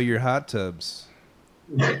like you know your hot tubs.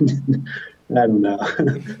 I don't know.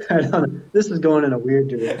 This is going in a weird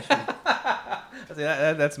direction.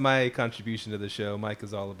 That's my contribution to the show. Mike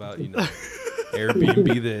is all about,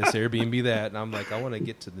 Airbnb this, Airbnb that. And I'm like, I want to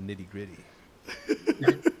get to the nitty gritty.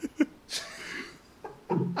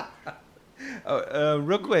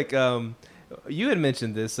 Real quick, you had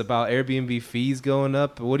mentioned this about Airbnb fees going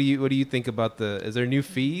up. What do you think about is there new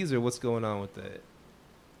fees or what's going on with that?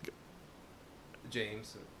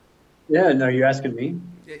 James. Yeah, no, you're asking me?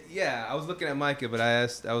 Yeah, I was looking at Micah, but I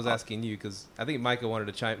was asking you because I think Micah wanted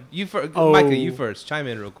to chime. Oh. Micah, you first. Chime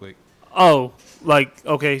in real quick. Oh,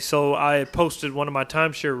 okay. So I had posted one of my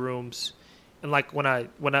timeshare rooms, and when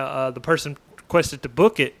the person requested to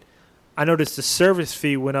book it, I noticed the service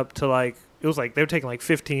fee went up to it was like they were taking like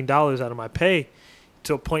 $15 out of my pay,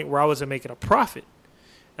 to a point where I wasn't making a profit,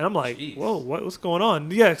 and I'm like, jeez. Whoa, what's going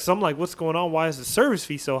on? Yeah, so I'm like, what's going on? Why is the service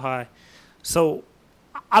fee so high? So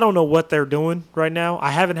I don't know what they're doing right now. I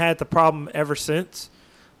haven't had the problem ever since,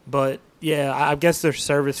 but yeah, I guess their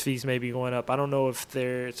service fees may be going up. I don't know if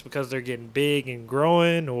it's because they're getting big and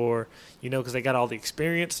growing, or because they got all the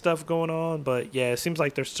experience stuff going on. But yeah, it seems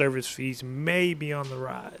like their service fees may be on the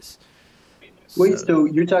rise. Wait, so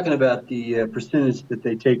you're talking about the percentage that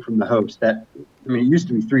they take from the host? It used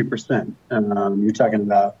to be 3%. You're talking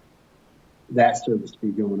about that service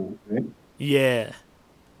fee going up, right? Yeah,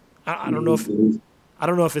 I don't know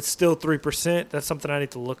if it's still 3%. That's something I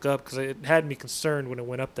need to look up because it had me concerned when it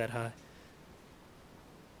went up that high.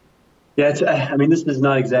 Yeah, this is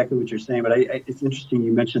not exactly what you're saying, but it's interesting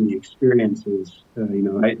you mentioned the experiences.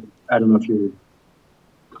 I don't know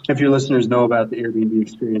if your listeners know about the Airbnb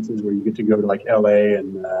experiences where you get to go to like LA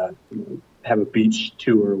and have a beach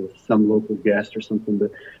tour with some local guest or something.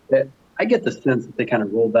 But I get the sense that they kind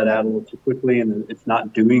of rolled that out a little too quickly, and it's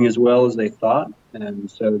not doing as well as they thought.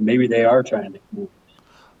 And so maybe they are trying to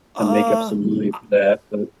make up some money for that.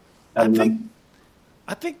 But I don't know.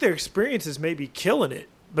 I think their experiences may be killing it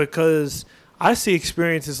because I see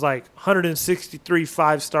experiences like 163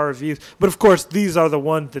 5-star reviews. But, of course, these are the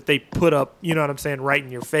ones that they put up, you know what I'm saying, right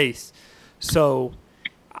in your face. So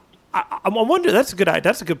I wonder, that's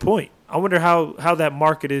a good point. I wonder how that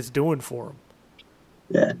market is doing for them.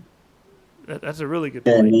 Yeah. That's a really good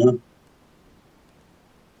point.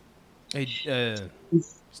 Yeah. Hey,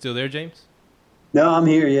 still there, James? No, I'm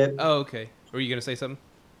here yet. Oh, okay. Were you gonna say something?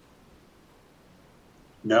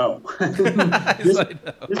 No. It's like,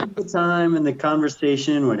 no. This is the time in the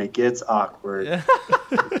conversation when it gets awkward. Yeah.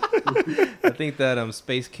 I think that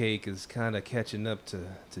Space Cake is kind of catching up to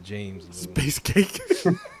James a little. Space Cake.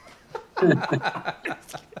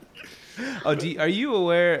 Are you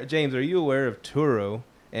aware, James? Are you aware of Turo?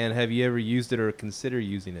 And have you ever used it or consider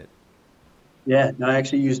using it? Yeah, no, I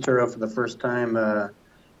actually used Turo for the first time a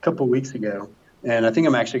couple weeks ago, and I think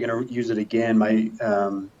I'm actually going to use it again.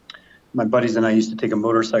 My buddies and I used to take a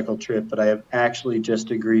motorcycle trip, but I have actually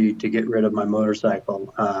just agreed to get rid of my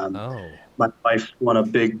motorcycle. My wife won a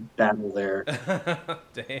big battle there.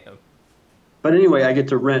 Damn. But anyway, I get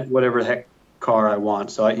to rent whatever the heck car I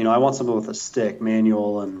want. So I want something with a stick,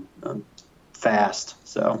 manual and fast.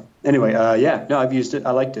 So anyway, I've used it.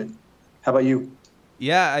 I liked it. How about you?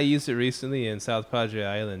 Yeah, I used it recently in South Padre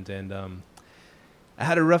Island, and I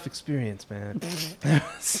had a rough experience, man.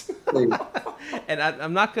 And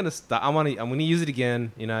I'm not gonna stop. I'm gonna use it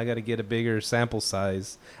again. You know, I got to get a bigger sample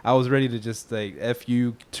size. I was ready to just like F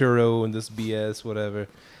you Turo and this BS, whatever.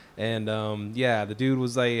 And the dude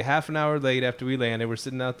was like half an hour late after we landed. We're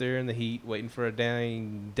sitting out there in the heat waiting for a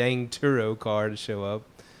dang Turo car to show up.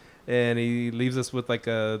 And he leaves us with like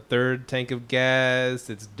a third tank of gas.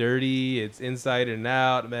 It's dirty. It's inside and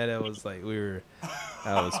out. Man, it was like I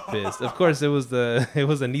was pissed. Of course, it was a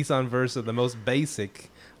Nissan Versa, the most basic.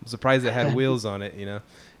 I'm surprised it had wheels on it, you know.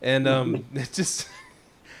 And it just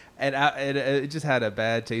it just had a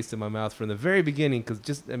bad taste in my mouth from the very beginning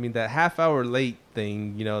because that half hour late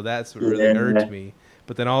thing, you know, that's what really irked me.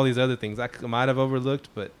 But then all these other things I might have overlooked,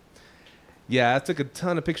 but. Yeah, I took a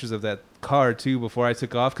ton of pictures of that car, too, before I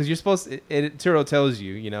took off. Because you're supposed to, Turo tells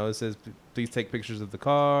you, you know, it says, please take pictures of the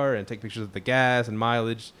car and take pictures of the gas and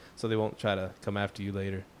mileage so they won't try to come after you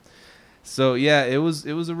later. So, yeah, it was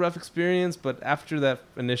a rough experience. But after that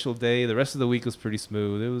initial day, the rest of the week was pretty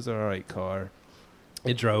smooth. It was an all right car.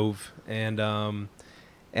 It drove. And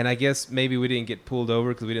I guess maybe we didn't get pulled over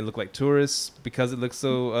because we didn't look like tourists because it looked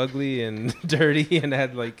so ugly and dirty and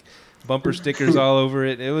had, like, bumper stickers all over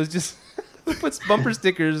it. It was just... Who puts bumper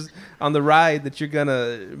stickers on the ride that you're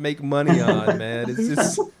gonna make money on, man?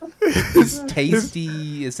 It's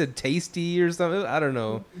tasty. It said tasty or something. I don't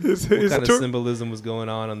know what kind of symbolism was going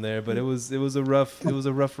on there, but it was a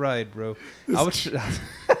rough ride, bro. I'd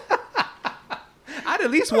at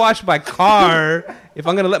least wash my car if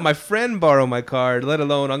I'm gonna let my friend borrow my car. Let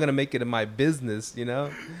alone I'm gonna make it in my business, you know.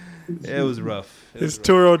 It was rough. His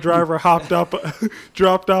Turo driver dropped off a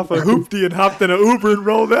hoopty and hopped in an Uber and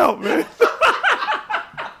rolled out, man.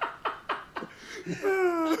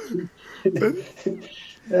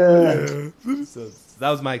 So that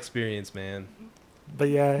was my experience, man. But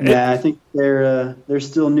yeah, I think they're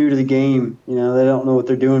still new to the game. You know, they don't know what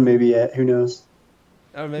they're doing maybe yet. Who knows?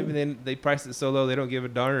 Or maybe they priced it so low they don't give a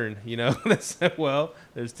darn, you know. Well,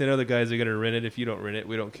 there's 10 other guys that are going to rent it. If you don't rent it,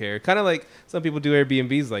 we don't care. Kind of like some people do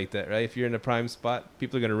Airbnbs like that, right? If you're in a prime spot,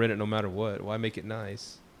 people are going to rent it no matter what. Why make it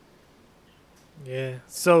nice? Yeah.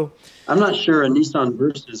 So I'm not sure a Nissan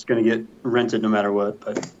Versa is going to get rented no matter what,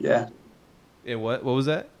 but yeah. And what was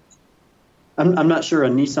that? I'm not sure a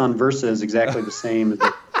Nissan Versa is exactly the same as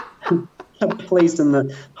a place in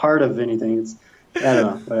the heart of anything. I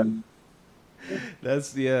don't know.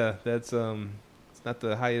 That's it's not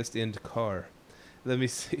the highest end car. Let me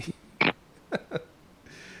see.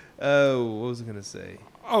 Oh, what was I gonna say?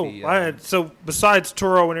 So besides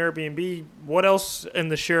Turo and Airbnb, what else in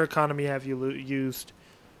the share economy have you used?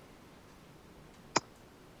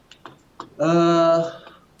 That's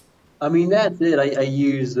it. I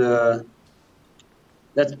use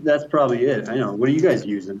that's probably it. I know. What are you guys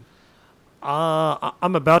using?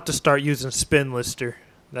 I'm about to start using SpinLister.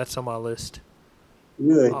 That's on my list.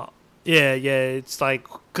 Really? Yeah. It's like,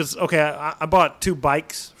 because, I bought 2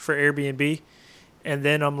 bikes for Airbnb, and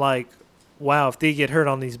then I'm like, wow, if they get hurt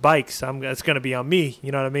on these bikes, it's going to be on me.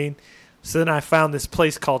 You know what I mean? So then I found this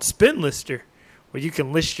place called SpinLister, where you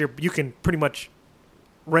can pretty much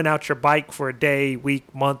rent out your bike for a day,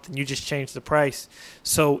 week, month, and you just change the price.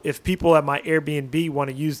 So if people at my Airbnb want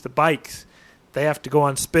to use the bikes, they have to go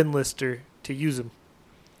on SpinLister to use them.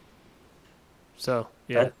 So,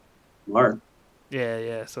 yeah. That's smart.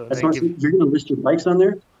 Yeah. So you're going to list your bikes on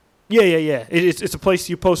there? Yeah. It's a place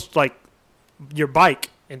you post like your bike,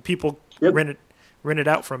 and people rent it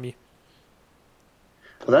out from you.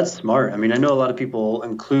 Well, that's smart. I mean, I know a lot of people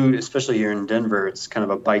include, especially here in Denver, it's kind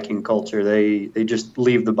of a biking culture. They just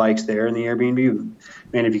leave the bikes there in the Airbnb.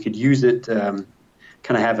 Man, if you could use it, kind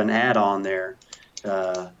of have an add-on there.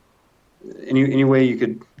 Any way you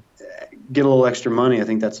could get a little extra money, I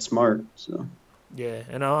think that's smart. So. Yeah,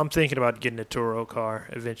 and I'm thinking about getting a Turo car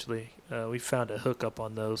eventually. We found a hookup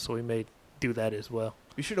on those, so we may do that as well.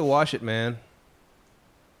 You should have washed it, man.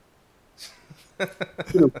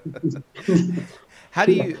 How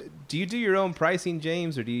do you do your own pricing,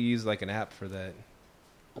 James, or do you use like an app for that?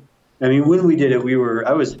 I mean, when we did it,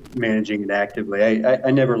 I was managing it actively. I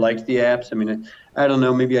never liked the apps. I mean, I don't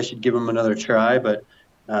know, maybe I should give them another try, but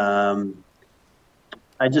I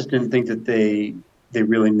just didn't think that they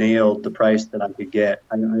really nailed the price that I could get.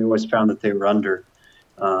 I always found that they were under.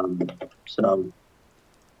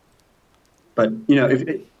 But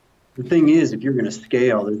the thing is, if you're going to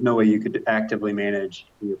scale, there's no way you could actively manage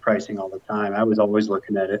your pricing all the time. I was always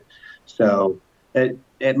looking at it. So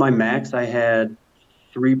at my max, I had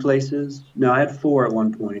 3 places. No, I had 4 at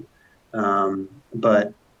one point.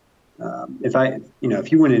 But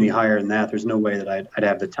if you went any higher than that, there's no way that I'd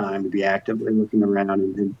have the time to be actively looking around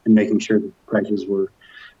and making sure the prices were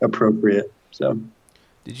appropriate. So,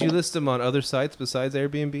 did you list them on other sites besides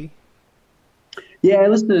Airbnb? Yeah, I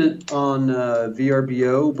listed it on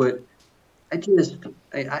VRBO, but I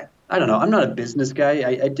don't know. I'm not a business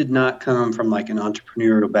guy. I did not come from like an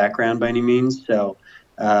entrepreneurial background by any means, so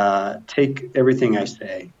take everything I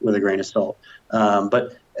say with a grain of salt.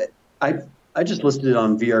 But I just listed it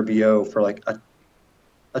on VRBO for like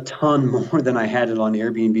a ton more than I had it on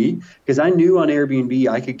Airbnb, because I knew on Airbnb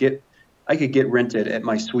I could get rented at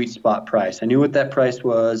my sweet spot price. I knew what that price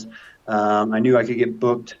was. I knew I could get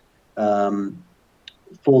booked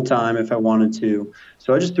full time if I wanted to.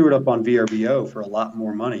 So I just threw it up on VRBO for a lot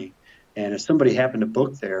more money. And if somebody happened to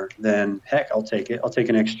book there, then heck, I'll take it. I'll take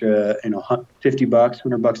an extra, $50,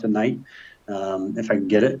 $100 a night if I can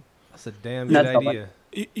get it. That's a damn good idea.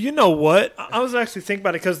 You know what? I was actually thinking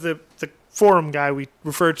about it because the forum guy we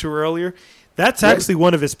referred to earlier, that's actually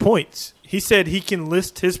one of his points. He said he can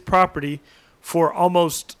list his property for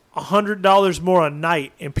almost $100 more a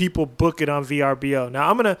night, and people book it on VRBO.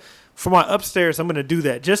 Now, for my upstairs, I'm going to do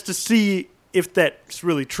that just to see if that's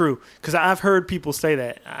really true, because I've heard people say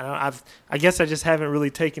that. I guess I just haven't really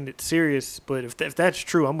taken it serious, but if that's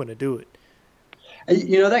true, I'm going to do it.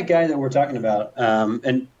 That guy that we're talking about,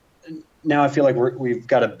 and now I feel like we've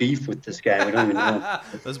got a beef with this guy. We don't even know.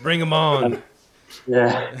 Let's bring him on.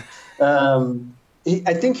 Yeah.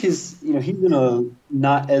 I think he's in a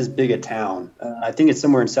not as big a town. I think it's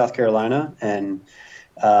somewhere in South Carolina, and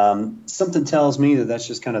something tells me that that's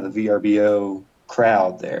just kind of the VRBO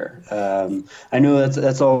crowd there. I know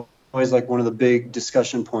that's always like one of the big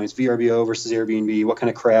discussion points: VRBO versus Airbnb. What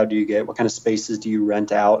kind of crowd do you get? What kind of spaces do you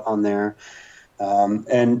rent out on there?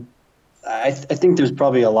 And I think there's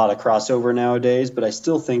probably a lot of crossover nowadays, but I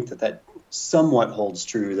still think that somewhat holds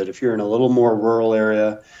true. That if you're in a little more rural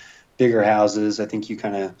area, bigger houses, I think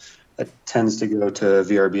that tends to go to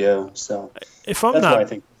VRBO. So if I'm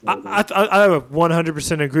not, I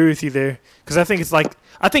 100% agree with you there, because I think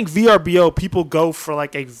VRBO, people go for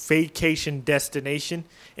like a vacation destination,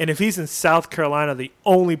 and if he's in South Carolina, the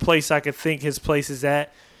only place I could think his place is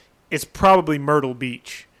at is probably Myrtle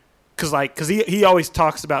Beach, because he always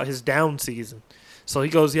talks about his down season. So he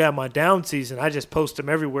goes, yeah, my down season, I just post him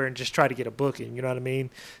everywhere and just try to get a booking. You know what I mean?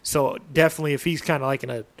 So definitely, if he's kind of like in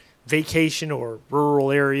a vacation or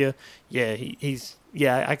rural area, yeah,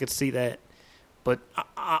 I could see that. But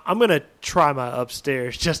I'm going to try my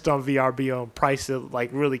upstairs just on VRBO and price it like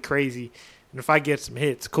really crazy. And if I get some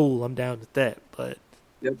hits, cool, I'm down with that. But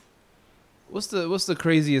yep. What's the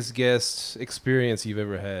craziest guest experience you've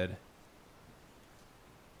ever had?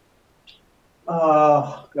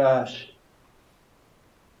 Oh, gosh.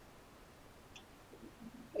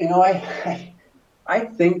 I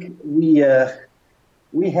think we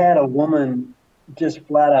had a woman just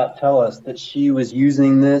flat out tell us that she was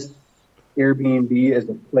using this Airbnb as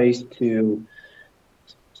a place to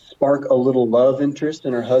spark a little love interest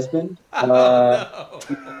in her husband.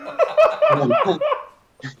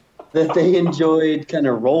 That they enjoyed kind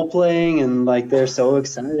of role playing, and like they're so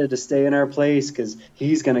excited to stay in our place because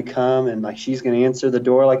he's going to come and like she's going to answer the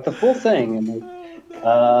door, like the full thing. And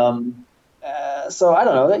so I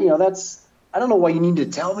don't know that I don't know why you need to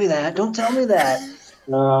tell me that. Don't tell me that.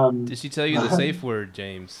 Did she tell you the safe word,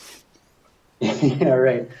 James? Yeah,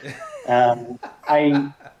 right.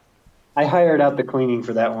 I hired out the cleaning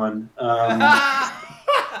for that one.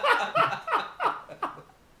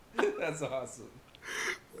 That's awesome.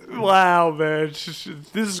 Wow, man. This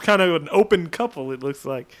is kind of an open couple, it looks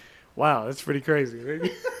like. Wow, that's pretty crazy.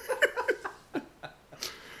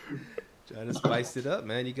 Trying to spice it up,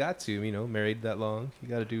 man. You got to, married that long. You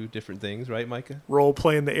got to do different things, right, Micah? Role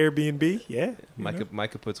playing the Airbnb, yeah.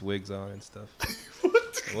 Micah puts wigs on and stuff.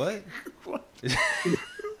 What?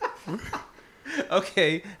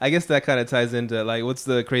 Okay, I guess that kind of ties into, like, what's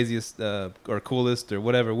the craziest or coolest or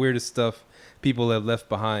whatever, weirdest stuff people have left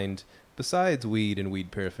behind besides weed and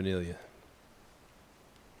weed paraphernalia?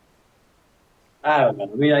 I don't know.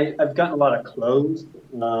 I mean, I've gotten a lot of clothes,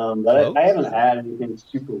 but I haven't had anything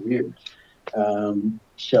super weird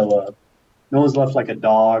show up. No one's left like a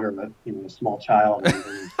dog or a small child.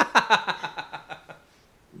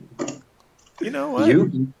 You know what?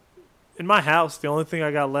 You? In my house, the only thing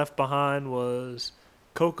I got left behind was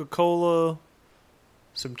Coca-Cola,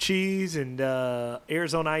 some cheese, and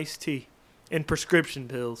Arizona iced tea, and prescription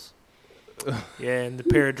pills. Yeah, and the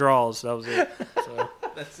pair of drawers. That was it. So.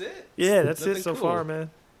 That's it? Yeah, that's it so cool. far, man.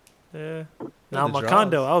 Yeah. Not Now the my draws.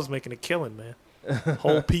 condo, I was making a killing, man.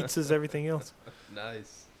 Whole pizzas, everything else.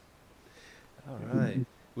 Nice. All right.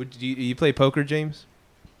 You play poker, James?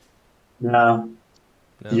 No.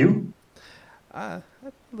 You? A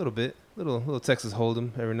little bit. Little Texas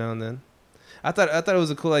Hold'em every now and then. I thought it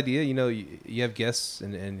was a cool idea. You have guests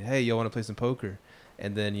and hey, y'all want to play some poker.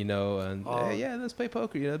 And then, hey, yeah, let's play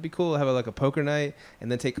poker. It'd be cool to have a poker night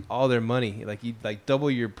and then take all their money. Like, you'd double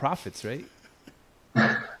your profits, right?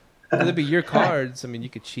 It'd be your cards. I mean, you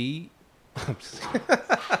could cheat.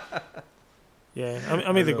 Yeah,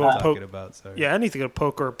 I'm either going poker. Yeah, I need to go to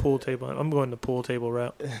poker or pool table. I'm going the pool table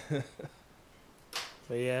route.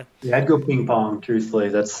 But yeah. Yeah, I'd go ping pong. Truthfully,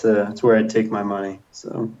 that's where I'd take my money.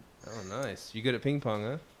 So. Oh, nice. You good at ping pong,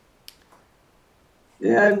 huh?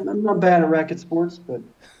 Yeah, I'm not bad at racket sports, but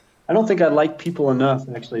I don't think I like people enough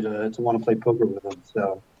actually to want to play poker with them.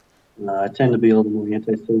 So I tend to be a little more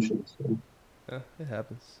antisocial. So. Yeah, it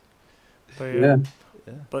happens. But Yeah.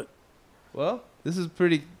 But Well, this is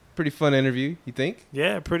pretty fun interview. You think?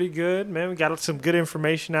 yeah, pretty good, man. We got some good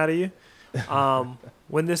information out of you.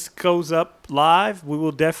 When this goes up live, we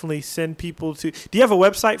will definitely send people to. Do you have a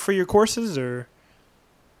website for your courses or?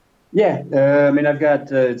 Yeah, I mean, I've got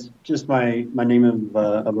it's just my name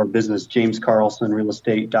of our business,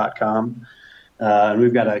 jamescarlsonrealestate.com. And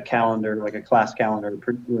we've got a calendar, like a class calendar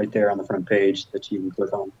right there on the front page that you can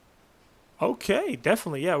click on. Okay,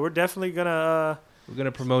 definitely. Yeah, we're definitely going to We're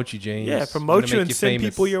gonna promote you, James. Yeah, promote you and send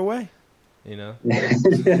famous. people your way. I'm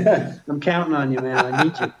counting on you, man. I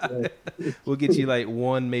need you. We'll get you like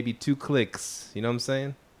 1, maybe 2 clicks. You know what I'm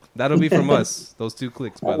saying? That'll be from us. Those 2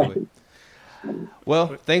 clicks, by the way.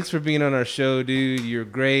 Well, thanks for being on our show, dude. You're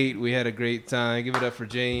great. We had a great time. Give it up for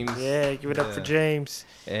James. Yeah, give it up for James.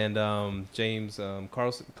 And James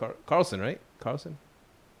Carlson, right? Carlson?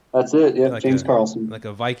 That's it. Yeah, Like James Carlson. Like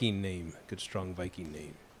a Viking name. Good, strong Viking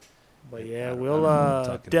name. But yeah, I don't we'll know what I'm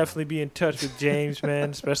talking definitely be in touch with James, man,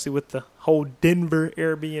 especially with the whole Denver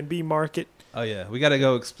Airbnb market. Oh, yeah. We got to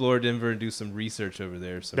go explore Denver and do some research over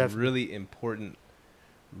there. Some Definitely. really important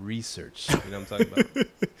research. You know what I'm talking about?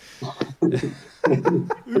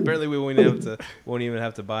 Apparently, we won't even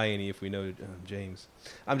have to buy any if we know James.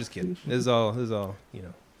 I'm just kidding. This is all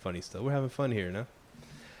funny stuff. We're having fun here, no?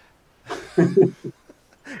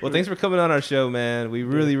 Well, thanks for coming on our show, man. We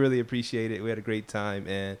really, really appreciate it. We had a great time,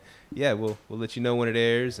 and yeah, we'll let you know when it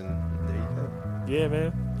airs, and there you go. Yeah,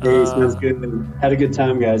 man. Hey, sounds good. Had a good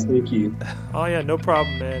time, guys. Thank you. Oh, yeah, no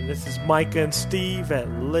problem, man. This is Micah and Steve at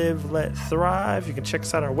Live Let Thrive. You can check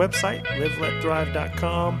us out on our website,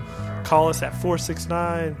 liveletthrive.com. Call us at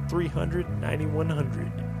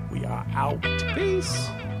 469-300-9100. We are out. Peace.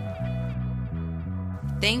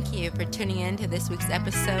 Thank you for tuning in to this week's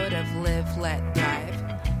episode of Live, Let, Thrive.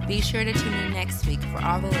 Be sure to tune in next week for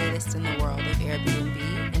all the latest in the world of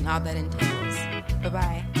Airbnb and all that entails.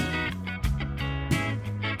 Bye-bye.